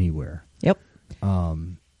go anywhere. Yep.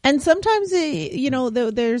 And sometimes,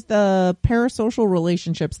 there's the parasocial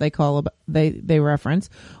relationships they reference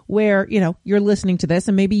where, you're listening to this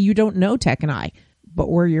and maybe you don't know Tech and I, but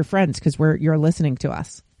we're your friends because you're listening to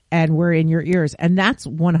us and we're in your ears. And that's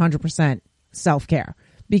 100% self-care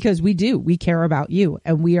because we care about you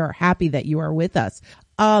and we are happy that you are with us.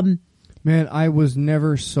 Man, I was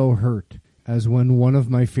never so hurt as when one of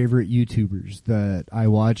my favorite YouTubers that I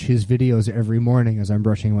watch his videos every morning as I'm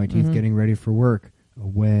brushing my teeth, getting ready for work,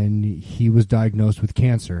 when he was diagnosed with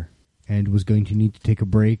cancer and was going to need to take a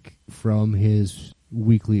break from his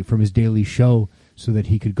daily show so that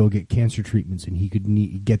he could go get cancer treatments and he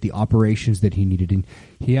could get the operations that he needed. And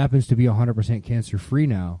he happens to be 100% cancer free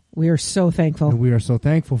now. We are so thankful. And we are so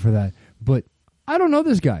thankful for that. But I don't know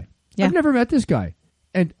this guy. Yeah. I've never met this guy.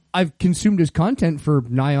 And I've consumed his content for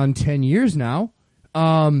nigh on 10 years now.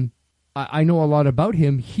 I know a lot about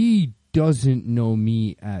him. He doesn't know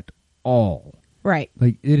me at all. Right.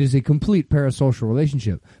 Like, it is a complete parasocial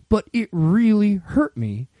relationship. But it really hurt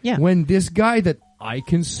me when this guy that I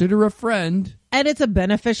consider a friend... And it's a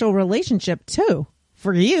beneficial relationship, too,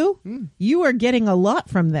 for you. You are getting a lot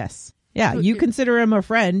from this. Yeah, you consider him a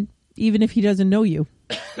friend, even if he doesn't know you.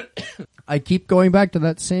 I keep going back to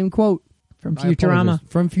that same quote. From Futurama.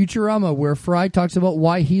 From Futurama, where Fry talks about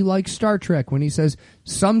why he likes Star Trek, when he says,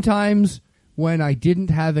 sometimes when I didn't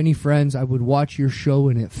have any friends, I would watch your show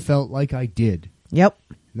and it felt like I did. Yep.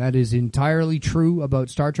 That is entirely true about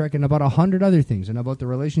Star Trek and about 100 other things, and about the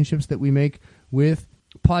relationships that we make with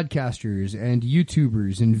podcasters and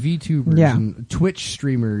YouTubers and VTubers and Twitch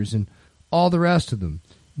streamers and all the rest of them.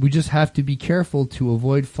 We just have to be careful to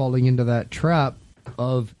avoid falling into that trap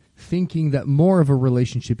of thinking that more of a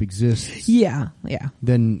relationship exists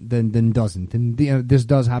than doesn't. And this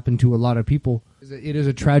does happen to a lot of people. It is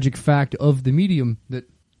a tragic fact of the medium that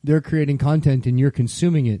they're creating content and you're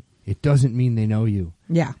consuming it. It doesn't mean they know you.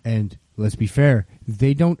 Yeah. And let's be fair,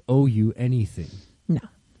 they don't owe you anything. No.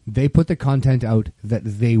 They put the content out that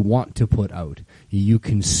they want to put out. You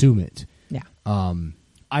consume it. Yeah.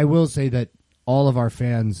 I will say that all of our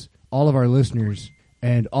fans, all of our listeners,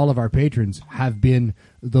 and all of our patrons have been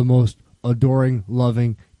the most adoring,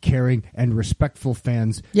 loving, caring, and respectful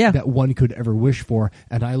fans that one could ever wish for.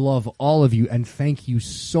 And I love all of you, and thank you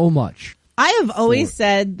so much. I have always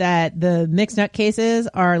said that the mixed nut cases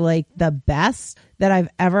are like the best that I've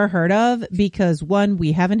ever heard of because, one,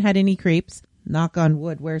 we haven't had any creeps. Knock on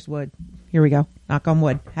wood. Where's wood? Here we go. Knock on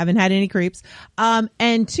wood. Haven't had any creeps.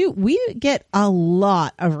 And two, we get a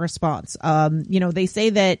lot of response. They say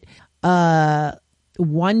that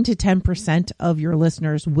 1 to 10% of your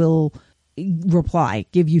listeners will reply,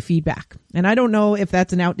 give you feedback. And I don't know if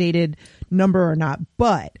that's an outdated number or not,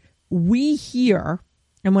 but we hear,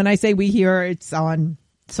 and when I say we hear, it's on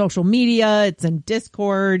social media, it's in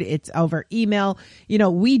Discord, it's over email.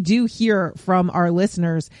 We do hear from our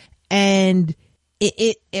listeners, and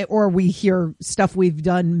or we hear stuff we've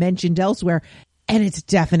done mentioned elsewhere, and it's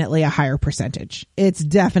definitely a higher percentage. It's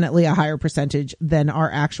definitely a higher percentage than our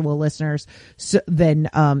actual listeners, than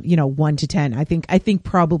 1 to 10. I think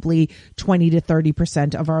probably 20 to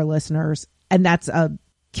 30% of our listeners, and that's a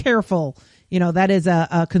careful, that is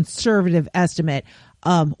a conservative estimate.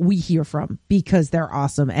 We hear from because they're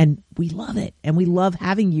awesome and we love it and we love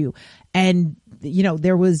having you. And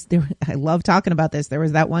I love talking about this. There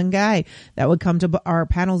was that one guy that would come to our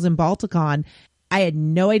panels in Balticon. I had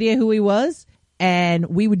no idea who he was, and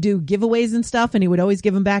we would do giveaways and stuff, and he would always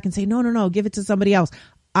give them back and say, no, give it to somebody else.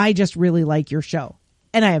 I just really like your show.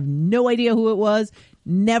 And I have no idea who it was,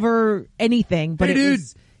 never anything, but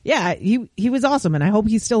was, he was awesome. And I hope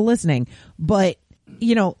he's still listening, but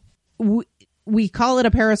we call it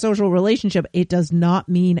a parasocial relationship. It does not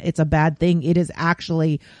mean it's a bad thing. It is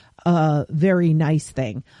actually a very nice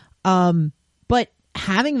thing. But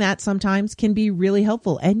having that sometimes can be really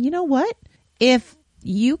helpful. And you know what? If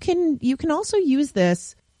you can also use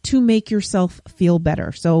this to make yourself feel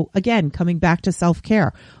better. So again, coming back to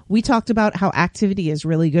self-care, we talked about how activity is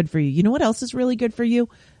really good for you. You know what else is really good for you?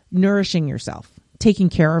 Nourishing yourself, taking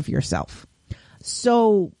care of yourself.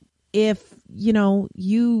 So if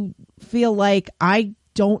you feel like I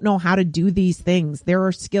don't know how to do these things, there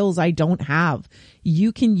are skills I don't have,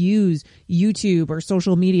 you can use YouTube or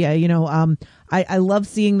social media. I love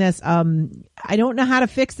seeing this. I don't know how to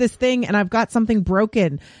fix this thing and I've got something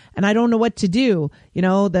broken and I don't know what to do.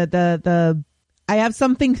 I have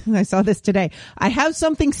something, I saw this today. I have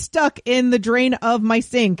something stuck in the drain of my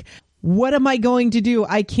sink. What am I going to do?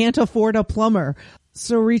 I can't afford a plumber.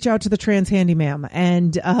 So reach out to the trans handyman,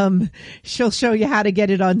 and she'll show you how to get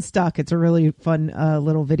it unstuck. It's a really fun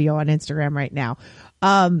little video on Instagram right now.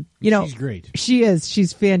 She's great. She is.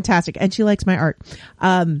 She's fantastic, and she likes my art.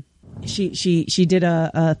 She did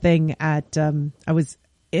a thing at I was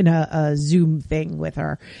in a Zoom thing with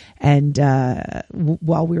her, and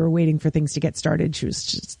while we were waiting for things to get started, she was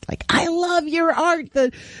just like, "I love your art,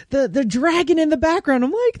 the dragon in the background."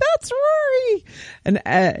 I'm like, "That's Rory," and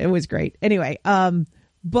it was great. Anyway,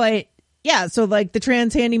 but yeah, so like the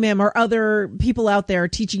trans handyman or other people out there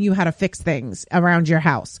teaching you how to fix things around your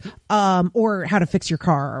house, or how to fix your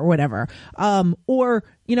car or whatever, or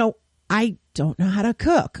I don't know how to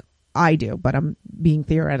cook. I do, but I'm being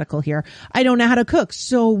theoretical here. I don't know how to cook.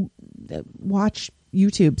 So watch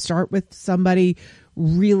YouTube. Start with somebody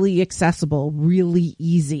really accessible, really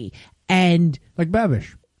easy. And like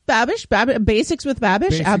Babish, basics with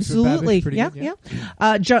Babish. Absolutely. With Babish,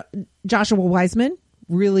 Yeah. Joshua Wiseman,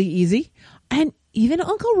 really easy. And even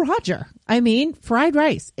Uncle Roger. I mean, fried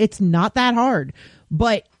rice. It's not that hard.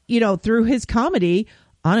 But, through his comedy,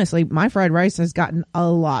 honestly, my fried rice has gotten a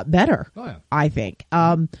lot better. Oh, yeah. I think.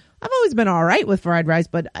 I've always been all right with fried rice,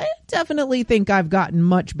 but I definitely think I've gotten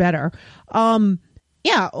much better.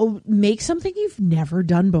 Make something you've never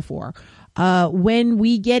done before. When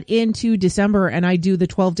we get into December and I do the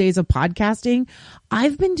 12 days of podcasting,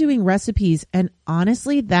 I've been doing recipes, and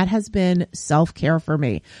honestly, that has been self-care for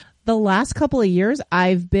me. The last couple of years,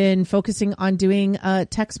 I've been focusing on doing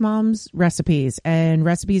Tex Mom's recipes and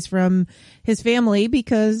recipes from his family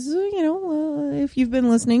because, if you've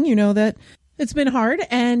been listening, you know that it's been hard,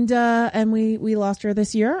 and we lost her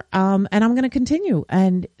this year. And I'm going to continue.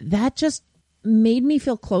 And that just made me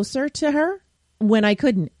feel closer to her when I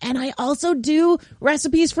couldn't. And I also do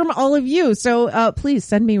recipes from all of you. So please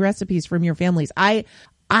send me recipes from your families. I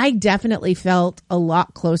definitely felt a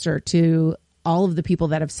lot closer to all of the people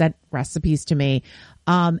that have sent recipes to me.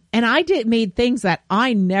 And I made things that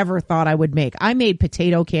I never thought I would make. I made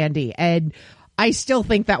potato candy, and I still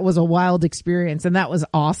think that was a wild experience, and that was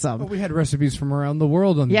awesome. Well, we had recipes from around the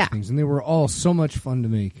world on these things, and they were all so much fun to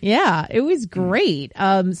make. Yeah, it was great.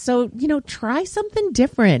 So, try something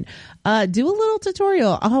different. Do a little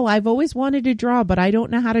tutorial. Oh, I've always wanted to draw, but I don't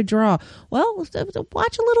know how to draw. Well,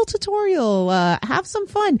 watch a little tutorial. Have some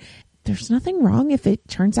fun. There's nothing wrong if it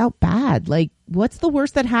turns out bad. Like, what's the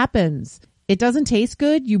worst that happens? It doesn't taste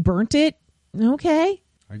good. You burnt it. Okay.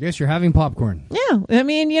 I guess you're having popcorn. Yeah. I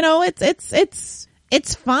mean,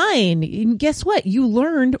 it's fine. And guess what? You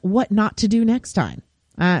learned what not to do next time.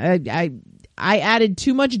 I added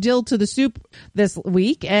too much dill to the soup this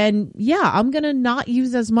week, and I'm going to not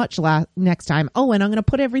use as much next time. Oh, and I'm going to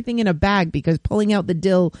put everything in a bag because pulling out the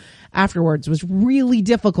dill afterwards was really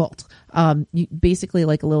difficult. You basically,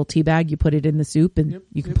 like a little tea bag, you put it in the soup and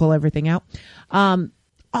you can pull everything out.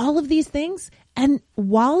 All of these things. And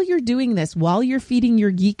while you're doing this, while you're feeding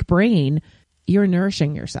your geek brain, you're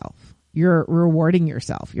nourishing yourself. You're rewarding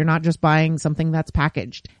yourself. You're not just buying something that's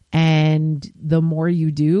packaged. And the more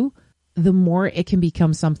you do, the more it can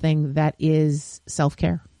become something that is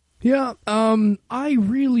self-care. Yeah, I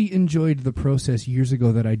really enjoyed the process years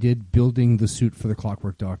ago that I did building the suit for the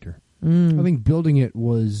Clockwork Doctor. I think building it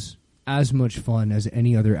was as much fun as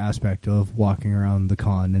any other aspect of walking around the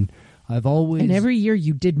con. And every year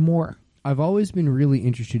you did more. I've always been really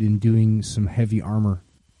interested in doing some heavy armor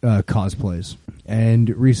cosplays. And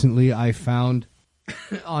recently I found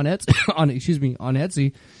on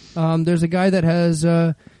Etsy, there's a guy that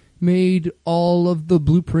has made all of the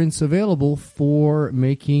blueprints available for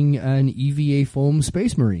making an EVA foam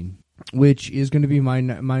Space Marine, which is going to be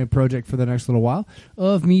my project for the next little while,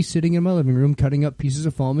 of me sitting in my living room cutting up pieces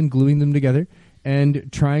of foam and gluing them together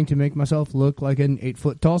and trying to make myself look like an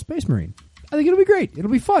 8-foot tall Space Marine. I think it'll be great.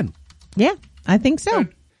 It'll be fun. Yeah, I think so.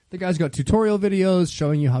 And the guy's got tutorial videos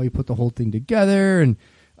showing you how he put the whole thing together, and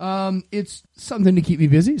it's something to keep me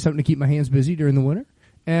busy, something to keep my hands busy during the winter.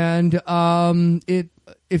 And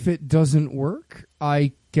if it doesn't work,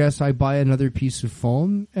 I guess I buy another piece of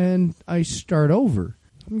foam and I start over.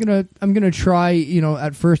 I'm gonna try.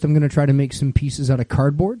 At first, I'm gonna try to make some pieces out of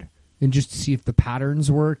cardboard and just see if the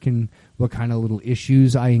patterns work and what kind of little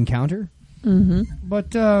issues I encounter. Mm-hmm.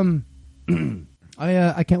 But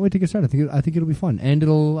I can't wait to get started. I think it'll be fun, and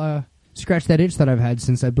it'll scratch that itch that I've had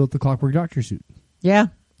since I built the Clockwork Doctor suit. Yeah.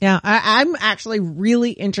 I'm actually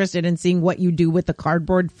really interested in seeing what you do with the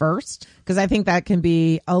cardboard first, because I think that can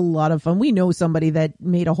be a lot of fun. We know somebody that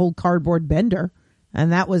made a whole cardboard bender,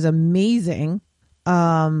 and that was amazing.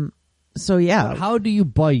 So yeah. But how do you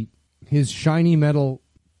bite his shiny metal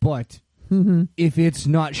butt if it's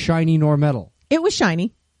not shiny nor metal? It was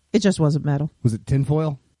shiny. It just wasn't metal. Was it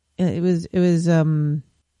tinfoil? It was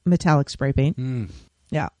metallic spray paint.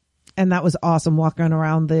 Yeah. And that was awesome walking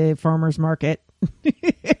around the farmer's market.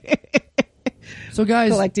 So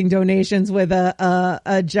guys, collecting donations with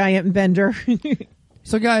a giant vendor.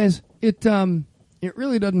 So guys, it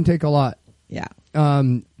really doesn't take a lot. Yeah.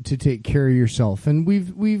 To take care of yourself. And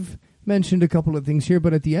we've mentioned a couple of things here,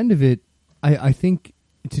 but at the end of it, I think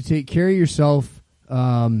to take care of yourself,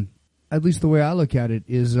 at least the way I look at it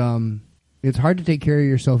is, it's hard to take care of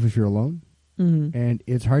yourself if you're alone. And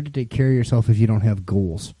it's hard to take care of yourself if you don't have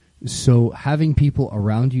goals. So having people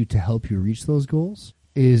around you to help you reach those goals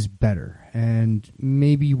is better. And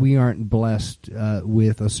maybe we aren't blessed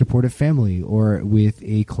with a supportive family or with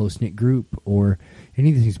a close-knit group or any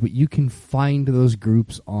of these things, but you can find those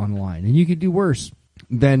groups online. And you can do worse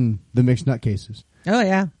than the mixed nutcases. Oh,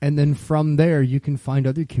 yeah. And then from there, you can find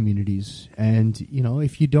other communities. And, you know,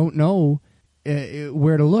 if you don't know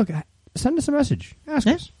where to look, send us a message. Ask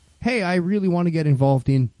us. Hey, I really want to get involved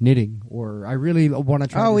in knitting, or I really want to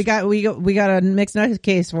try. Oh, we got a mixed nut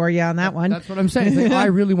case for you on that one. That's what I'm saying. Like, I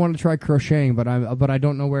really want to try crocheting, but I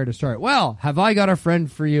don't know where to start. Well, have I got a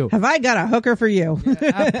friend for you? Have I got a hooker for you?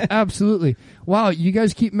 Yeah, absolutely. Wow, you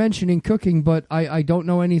guys keep mentioning cooking, but I don't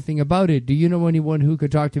know anything about it. Do you know anyone who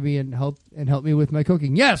could talk to me and help me with my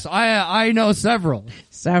cooking? Yes, I know several.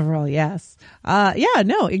 Several, yes. Yeah,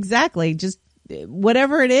 no, exactly. Just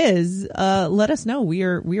whatever it is, let us know. We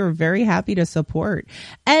are very happy to support.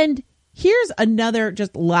 And here's another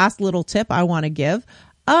just last little tip I want to give.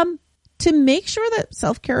 To make sure that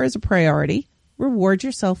self-care is a priority, reward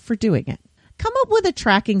yourself for doing it. Come up with a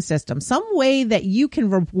tracking system, some way that you can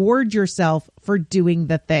reward yourself for doing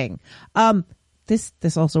the thing. This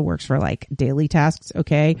also works for like daily tasks.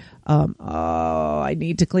 Okay. I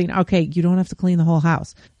need to clean. Okay. You don't have to clean the whole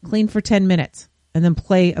house. Clean for 10 minutes. And then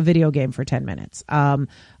play a video game for 10 minutes. Dave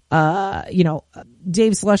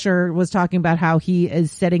Slusher was talking about how he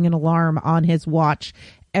is setting an alarm on his watch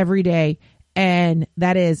every day. And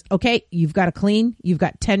that is, okay, you've got to clean. You've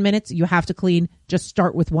got 10 minutes. You have to clean. Just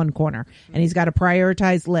start with one corner. And he's got a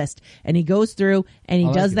prioritized list. And he goes through and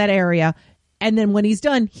he does that area. And then when he's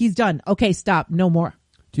done, he's done. Okay, stop. No more.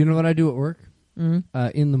 Do you know what I do at work?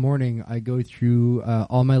 In the morning, I go through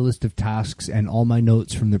all my list of tasks and all my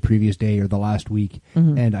notes from the previous day or the last week,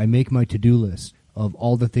 and I make my to-do list of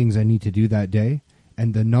all the things I need to do that day.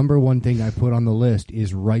 And the number one thing I put on the list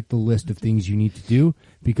is write the list of things you need to do,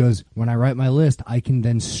 because when I write my list, I can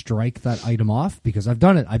then strike that item off because I've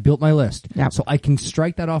done it. I built my list. Yep. So I can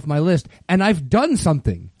strike that off my list, and I've done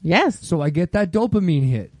something. Yes. So I get that dopamine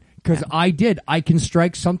hit. Because I can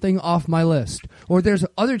strike something off my list. Or there's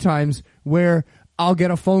other times where I'll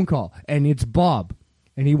get a phone call, and it's Bob,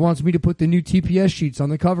 and he wants me to put the new TPS sheets on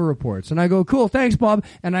the cover reports. And I go, cool, thanks, Bob.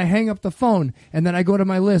 And I hang up the phone, and then I go to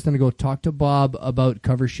my list, and I go, talk to Bob about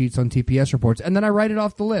cover sheets on TPS reports. And then I write it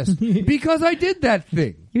off the list because I did that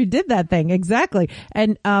thing. You did that thing, exactly.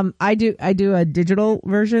 And I do a digital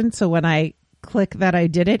version, so when I click that I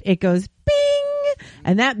did it, it goes bing.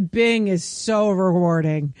 And that bing is so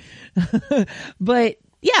rewarding. But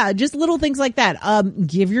yeah, just little things like that.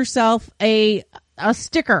 Give yourself a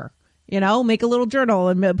sticker, make a little journal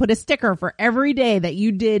and put a sticker for every day that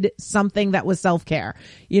you did something that was self-care.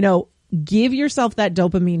 Give yourself that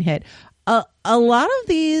dopamine hit. A lot of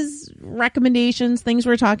these recommendations, things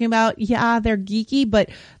we're talking about, yeah, they're geeky,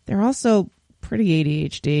 but they're also pretty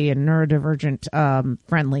ADHD and neurodivergent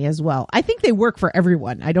friendly as well. I think they work for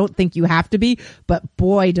everyone. I don't think you have to be, but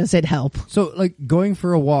boy, does it help. So like going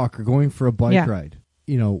for a walk or going for a bike ride,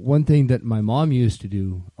 one thing that my mom used to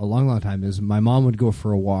do a long, long time is my mom would go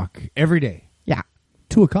for a walk every day. Yeah.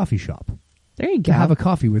 To a coffee shop. There you go. To have a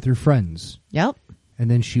coffee with her friends. Yep. And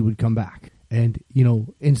then she would come back. And,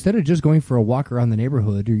 instead of just going for a walk around the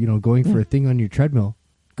neighborhood or, going for a thing on your treadmill,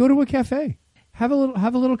 go to a cafe. Have a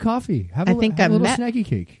little coffee. Have a little snacky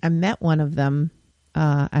cake. I met one of them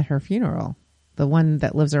at her funeral. The one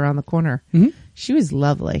that lives around the corner. Mm-hmm. She was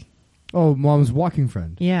lovely. Oh, Mom's walking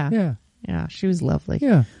friend. Yeah. Yeah, she was lovely.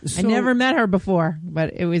 Yeah. I never met her before,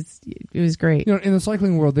 but it was great. In the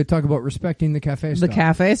cycling world, they talk about respecting the cafe stop. The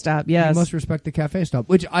cafe stop, yes. You must respect the cafe stop,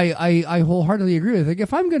 which I wholeheartedly agree with. Like,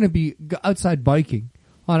 if I'm going to be outside biking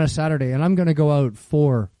on a Saturday and I'm going to go out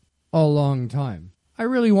for a long time, I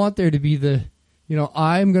really want there to be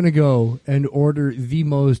I'm going to go and order the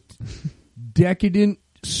most decadent,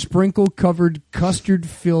 sprinkle-covered,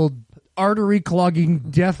 custard-filled, artery-clogging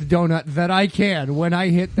death donut that I can when I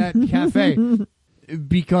hit that cafe.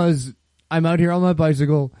 Because I'm out here on my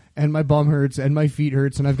bicycle, and my bum hurts, and my feet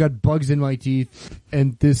hurts, and I've got bugs in my teeth,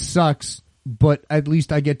 and this sucks, but at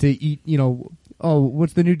least I get to eat,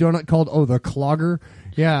 what's the new donut called? Oh, the clogger.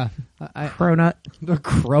 Yeah. Cronut. The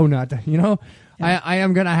cronut. You know, I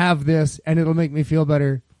am going to have this and it'll make me feel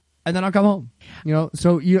better. And then I'll come home. You know,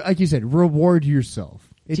 so you, like you said, reward yourself.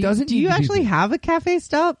 Do you actually have a cafe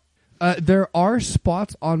stop? There are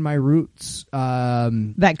spots on my routes.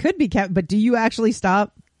 That could be kept, but do you actually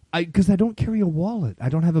stop? Because I don't carry a wallet. I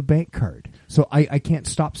don't have a bank card. So I can't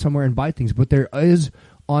stop somewhere and buy things. But there is,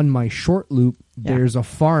 on my short loop, there's a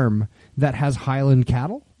farm that has Highland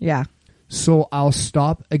cattle. Yeah. So I'll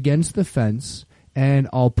stop against the fence and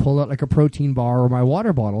I'll pull out like a protein bar or my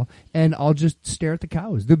water bottle and I'll just stare at the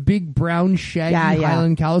cows. The big brown shaggy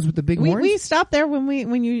Highland cows with the big horns. We stopped there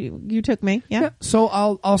when you took me. Yeah. So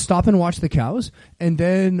I'll stop and watch the cows, and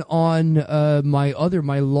then on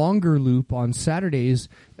my longer loop on Saturdays,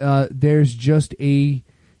 there's just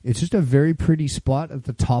it's just a very pretty spot at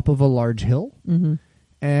the top of a large hill. Mm-hmm.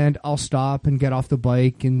 And I'll stop and get off the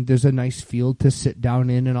bike, and there's a nice field to sit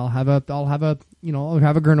down in, and I'll have a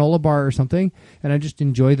granola bar or something, and I just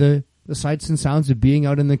enjoy the sights and sounds of being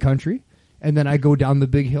out in the country. And then I go down the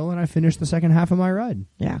big hill and I finish the second half of my ride.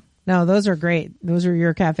 Yeah. No, those are great. Those are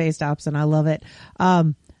your cafe stops, and I love it.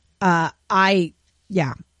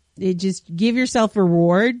 Just give yourself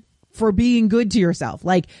reward for being good to yourself.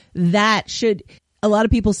 Like that should, a lot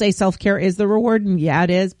of people say self-care is the reward, and yeah,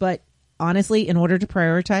 it is, but honestly, in order to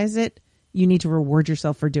prioritize it, you need to reward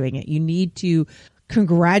yourself for doing it. You need to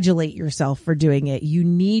congratulate yourself for doing it. You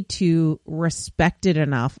need to respect it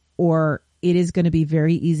enough, or it is going to be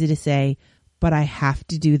very easy to say, but I have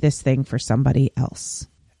to do this thing for somebody else.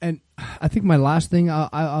 And I think my last thing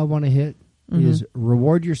I want to hit is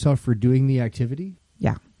reward yourself for doing the activity.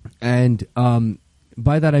 Yeah. And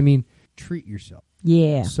by that, I mean, treat yourself.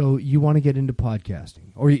 Yeah. So you want to get into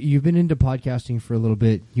podcasting, or you've been into podcasting for a little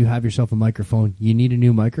bit. You have yourself a microphone. You need a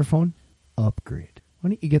new microphone? Upgrade.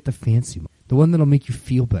 Why don't you get the fancy one? The one that'll make you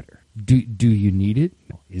feel better. Do you need it?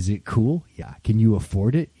 Is it cool? Yeah. Can you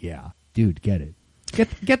afford it? Yeah. Dude, get it.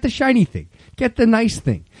 Get the shiny thing. Get the nice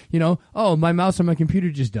thing. You know, oh, my mouse on my computer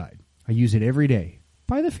just died. I use it every day.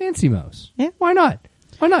 Buy the fancy mouse. Yeah. Why not?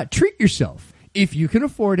 Why not? Treat yourself. If you can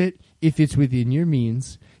afford it, if it's within your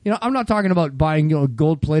means. You know, I'm not talking about buying,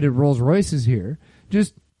 gold-plated Rolls Royces here.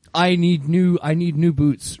 Just, I need new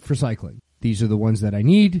boots for cycling. These are the ones that I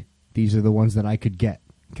need. These are the ones that I could get.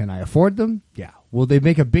 Can I afford them? Yeah. Will they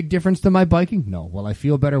make a big difference to my biking? No. Will I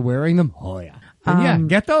feel better wearing them? Oh, yeah. And yeah,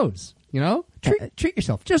 get those. You know, treat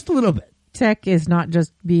yourself just a little bit. Tech is not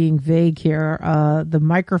just being vague here. The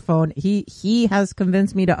microphone, he has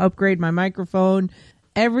convinced me to upgrade my microphone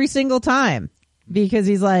every single time because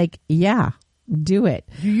he's like, yeah, do it.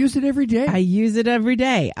 You use it every day? I use it every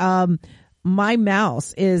day. My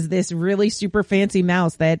mouse is this really super fancy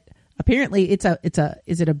mouse that apparently is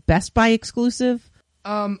it a Best Buy exclusive?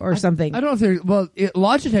 Or something. I don't know if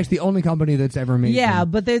Logitech's the only company that's ever made them.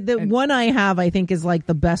 But the one I have, I think, is like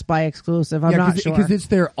the Best Buy exclusive. I'm not sure. Because it's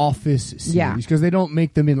their Office series. Yeah. Because they don't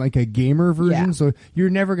make them in like a gamer version. Yeah. So you're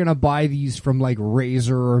never going to buy these from like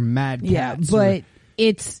Razer or Mad Cats. Yeah, but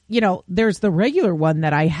it's, there's the regular one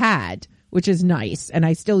that I had, which is nice, and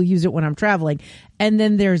I still use it when I'm traveling. And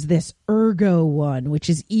then there's this Ergo one, which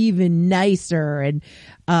is even nicer and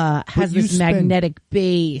has this magnetic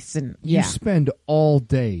base. And you spend all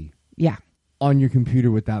day on your computer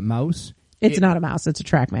with that mouse. It's not a mouse, it's a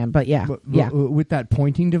TrackMan, but yeah. With that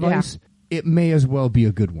pointing device, it may as well be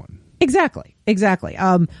a good one. Exactly.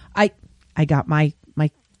 I got my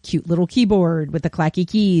cute little keyboard with the clacky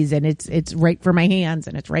keys, and it's right for my hands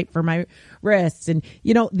and it's right for my wrists, and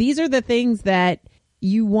these are the things that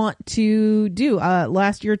you want to do.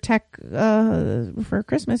 Last year Tech for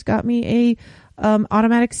Christmas got me a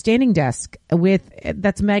automatic standing desk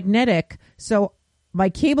that's magnetic, so my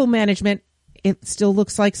cable management, it still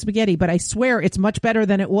looks like spaghetti, but I swear it's much better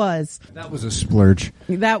than it was. That was a splurge.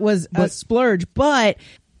 A splurge, but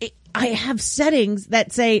I have settings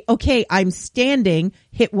that say, okay, I'm standing,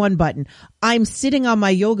 hit one button. I'm sitting on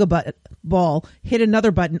my yoga ball, hit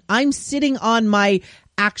another button. I'm sitting on my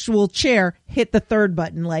actual chair, hit the third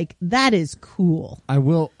button. Like, that is cool. I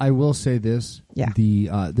will say this. Yeah.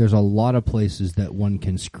 There's a lot of places that one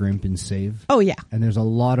can scrimp and save. Oh, yeah. And there's a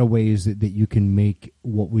lot of ways that you can make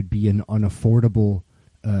what would be an unaffordable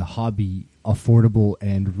hobby affordable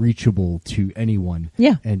and reachable to anyone.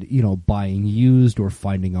 Yeah. And, buying used or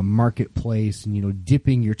finding a marketplace and,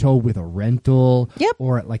 dipping your toe with a rental. Yep.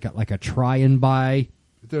 Or like a try and buy.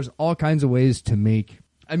 There's all kinds of ways to make.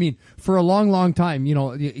 I mean, for a long, long time,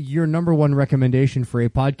 your number one recommendation for a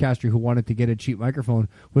podcaster who wanted to get a cheap microphone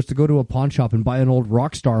was to go to a pawn shop and buy an old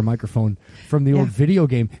Rockstar microphone from the old video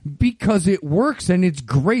game because it works and it's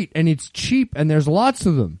great and it's cheap and there's lots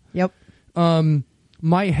of them. Yep.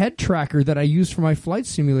 My head tracker that I use for my flight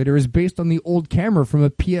simulator is based on the old camera from a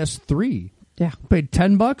PS3. Yeah. Paid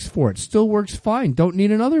 $10 for it. Still works fine. Don't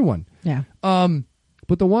need another one. Yeah.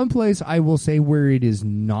 But the one place I will say where it is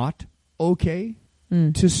not okay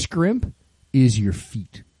to scrimp is your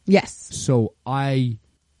feet. Yes. So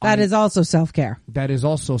that is also self-care. That is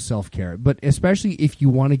also self-care. But especially if you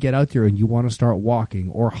want to get out there and you want to start walking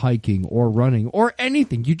or hiking or running or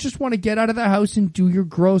anything. You just want to get out of the house and do your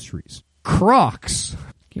groceries. Crocs.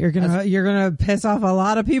 You're gonna piss off a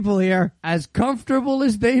lot of people here. As comfortable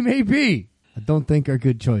as they may be, I don't think are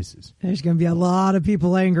good choices. There's gonna be a lot of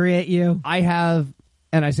people angry at you. I have,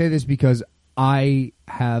 and I say this because I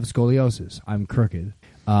have scoliosis. I'm crooked.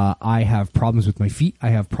 I have problems with my feet. I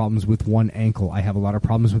have problems with one ankle. I have a lot of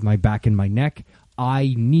problems with my back and my neck.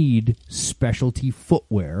 I need specialty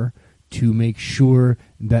footwear to make sure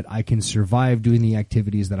that I can survive doing the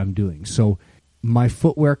activities that I'm doing. So my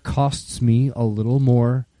footwear costs me a little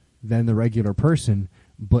more than the regular person,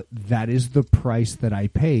 but that is the price that I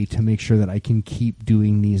pay to make sure that I can keep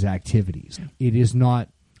doing these activities. It is not,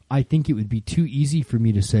 I think it would be too easy for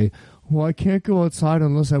me to say, well, I can't go outside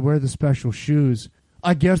unless I wear the special shoes.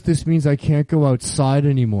 I guess this means I can't go outside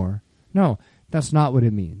anymore. No, that's not what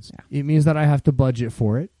it means. Yeah. It means that I have to budget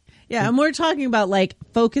for it. Yeah, and we're talking about like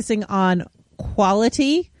focusing on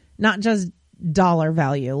quality, not just dollar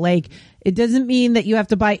value. Like, it doesn't mean that you have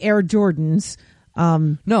to buy Air Jordans.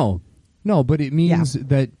 No, but it means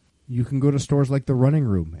that you can go to stores like the Running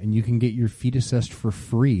Room and you can get your feet assessed for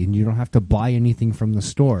free and you don't have to buy anything from the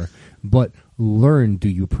store. But learn, do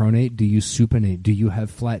you pronate? Do you supinate? Do you have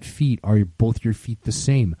flat feet? Are both your feet the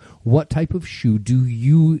same? What type of shoe do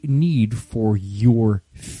you need for your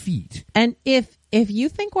feet? And if you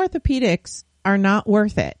think orthopedics are not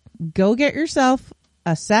worth it, go get yourself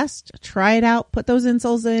assessed, try it out, put those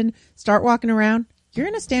insoles in, start walking around. You're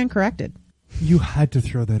going to stand corrected. You had to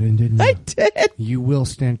throw that in, didn't you? I did. You will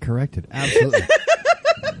stand corrected. Absolutely.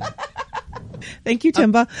 Thank you,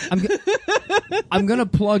 Timba. I'm going to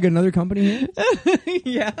plug another company here.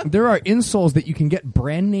 Yeah. There are insoles that you can get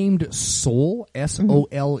brand named Sole,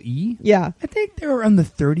 S-O-L-E. Yeah. I think they're around the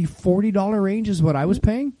 $30, $40 range is what I was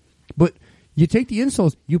paying. But you take the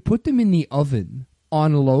insoles, you put them in the oven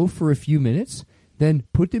on low for a few minutes, then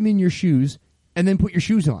put them in your shoes, and then put your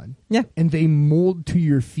shoes on. Yeah. And they mold to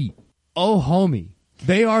your feet. Oh, homie.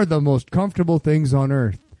 They are the most comfortable things on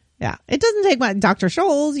earth. Yeah. It doesn't take much. Dr.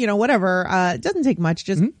 Scholl's, whatever. It doesn't take much.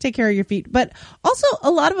 Just take care of your feet. But also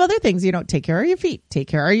a lot of other things. Take care of your feet. Take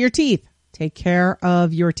care of your teeth. Take care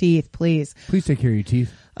of your teeth, please. Please take care of your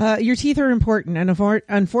teeth. Your teeth are important. And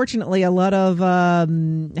unfortunately, a lot of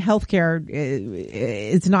healthcare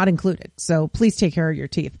is not included. So please take care of your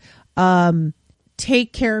teeth.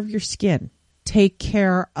 Take care of your skin. Take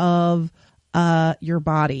care of your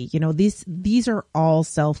body. These are all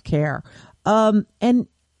self-care. And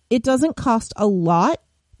it doesn't cost a lot.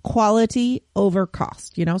 Quality over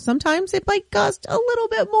cost. Sometimes it might cost a little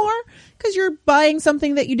bit more because you're buying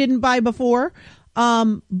something that you didn't buy before.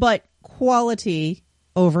 But quality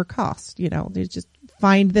over cost. They just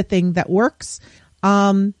find the thing that works.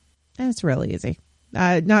 And it's really easy.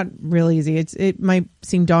 Not really easy. It might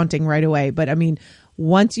seem daunting right away, but I mean,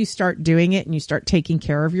 once you start doing it and you start taking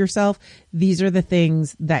care of yourself, these are the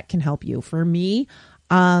things that can help you. For me,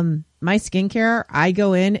 my skincare, I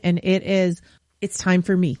go in and it's time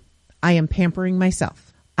for me. I am pampering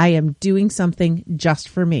myself. I am doing something just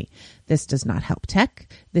for me. This does not help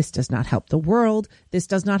tech. This does not help the world. This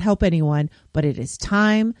does not help anyone, but it is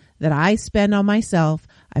time that I spend on myself.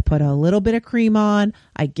 I put a little bit of cream on.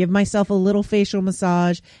 I give myself a little facial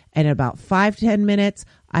massage, and in about 5-10 minutes,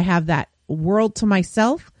 I have that world to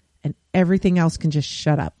myself and everything else can just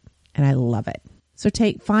shut up. And I love it. So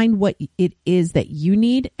find what it is that you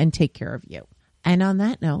need and take care of you. And on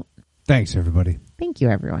that note, thanks everybody. Thank you,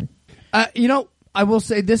 everyone. I will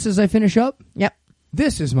say this as I finish up. Yep.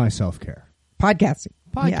 This is my self-care. Podcasting.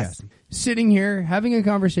 Yes. Sitting here, having a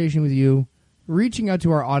conversation with you, reaching out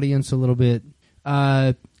to our audience a little bit,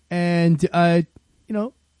 and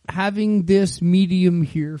having this medium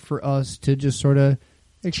here for us to just sort of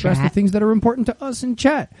express the things that are important to us in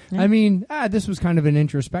chat. Yeah. I mean, this was kind of an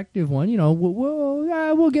introspective one.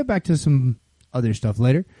 We'll get back to some other stuff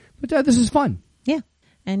later, but this is fun. Yeah,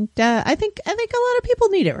 and I think a lot of people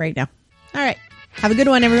need it right now. All right, have a good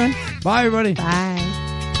one, everyone. Bye, everybody. Bye.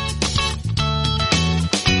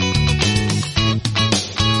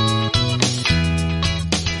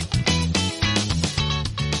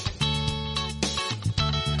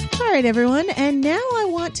 All right, everyone, and now I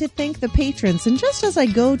want to thank the patrons. And just as I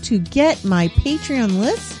go to get my Patreon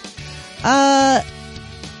list,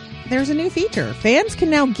 there's a new feature. Fans can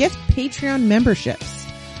now gift Patreon memberships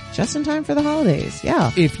just in time for the holidays.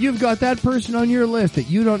 Yeah. If you've got that person on your list that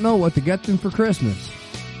you don't know what to get them for Christmas.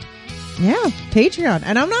 Yeah, Patreon.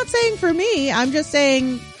 And I'm not saying for me. I'm just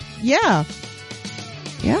saying, yeah.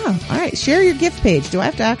 Yeah. All right. Share your gift page. Do I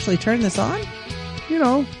have to actually turn this on? You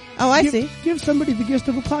know. Oh, I see. Give somebody the gift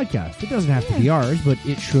of a podcast. It doesn't have to be ours, but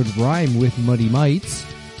it should rhyme with Muddy Mites.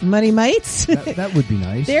 Muddy Mites? That would be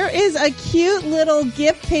nice. There is a cute little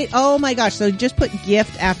gift page. Oh my gosh. So just put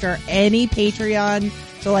gift after any Patreon.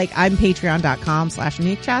 So like I'm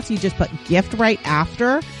patreon.com/nukechats. You just put gift right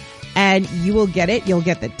after and you will get it. You'll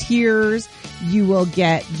get the tiers. You will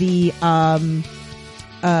get the, all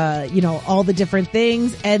the different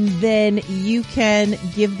things. And then you can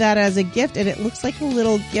give that as a gift. And it looks like a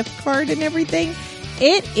little gift card and everything.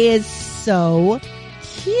 It is so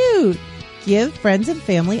cute. Give friends and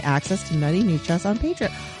family access to Nutty Nukechats on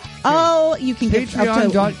Patreon. Oh, you can give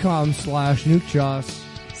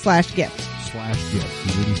Patreon.com/nukechats/gift. You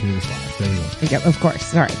didn't say the slash. There you go. Yeah, of course.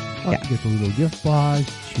 Sorry. Yeah. Get the little gift box.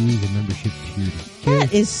 Choose a membership tier.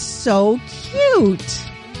 That is so cute.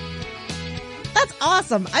 That's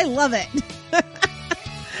awesome. I love it.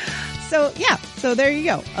 So yeah. So there you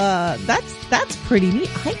go. That's pretty neat.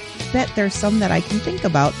 I bet there's some that I can think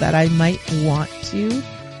about that I might want to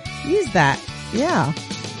use that. Yeah.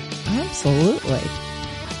 Absolutely.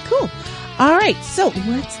 Cool. All right, so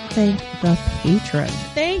let's thank the patrons.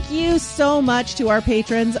 Thank you so much to our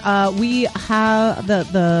patrons. We have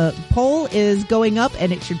the poll is going up,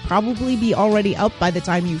 and it should probably be already up by the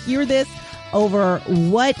time you hear this, over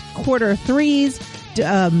what quarter threes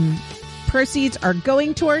proceeds are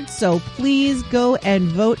going towards. So please go and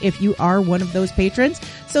vote if you are one of those patrons.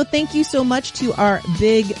 So thank you so much to our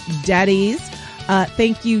big daddies.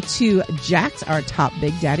 Thank you to Jax, our top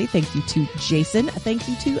big daddy. Thank you to Jason. Thank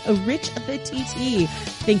you to Rich the TT.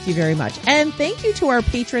 Thank you very much. And thank you to our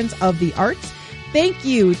patrons of the arts. Thank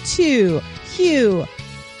you to Hugh,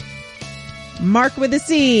 Mark with a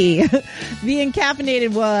C, the Encaffeinated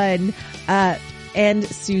One, and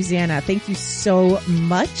Susanna. Thank you so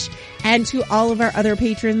much. And to all of our other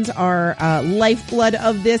patrons, our lifeblood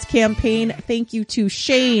of this campaign, thank you to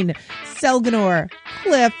Shane, Selganor,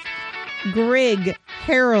 Cliff, Grig,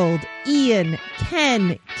 Harold, Ian,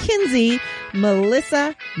 Ken, Kinsey,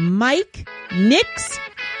 Melissa, Mike, Nix,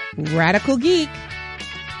 Radical Geek,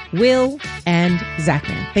 Will, and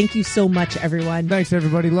Zachman. Thank you so much, everyone. Thanks,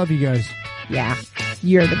 everybody. Love you guys. Yeah,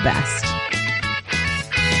 you're the best.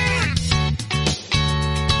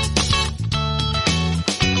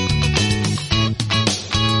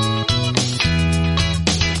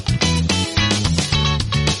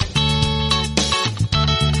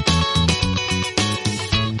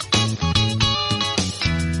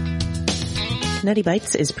 Nutty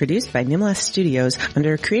Bites is produced by Nimlas Studios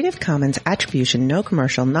under a Creative Commons Attribution No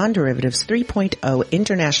Commercial Non-Derivatives 3.0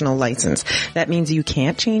 International License. That means you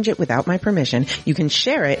can't change it without my permission. You can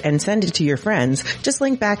share it and send it to your friends. Just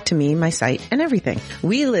link back to me, my site, and everything.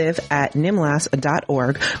 We live at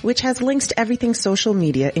nimlas.org, which has links to everything social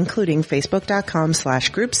media, including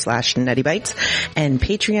facebook.com/group/nuttybites and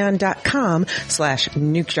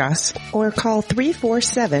patreon.com/nukechats, or call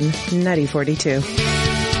 347-NUTTY42.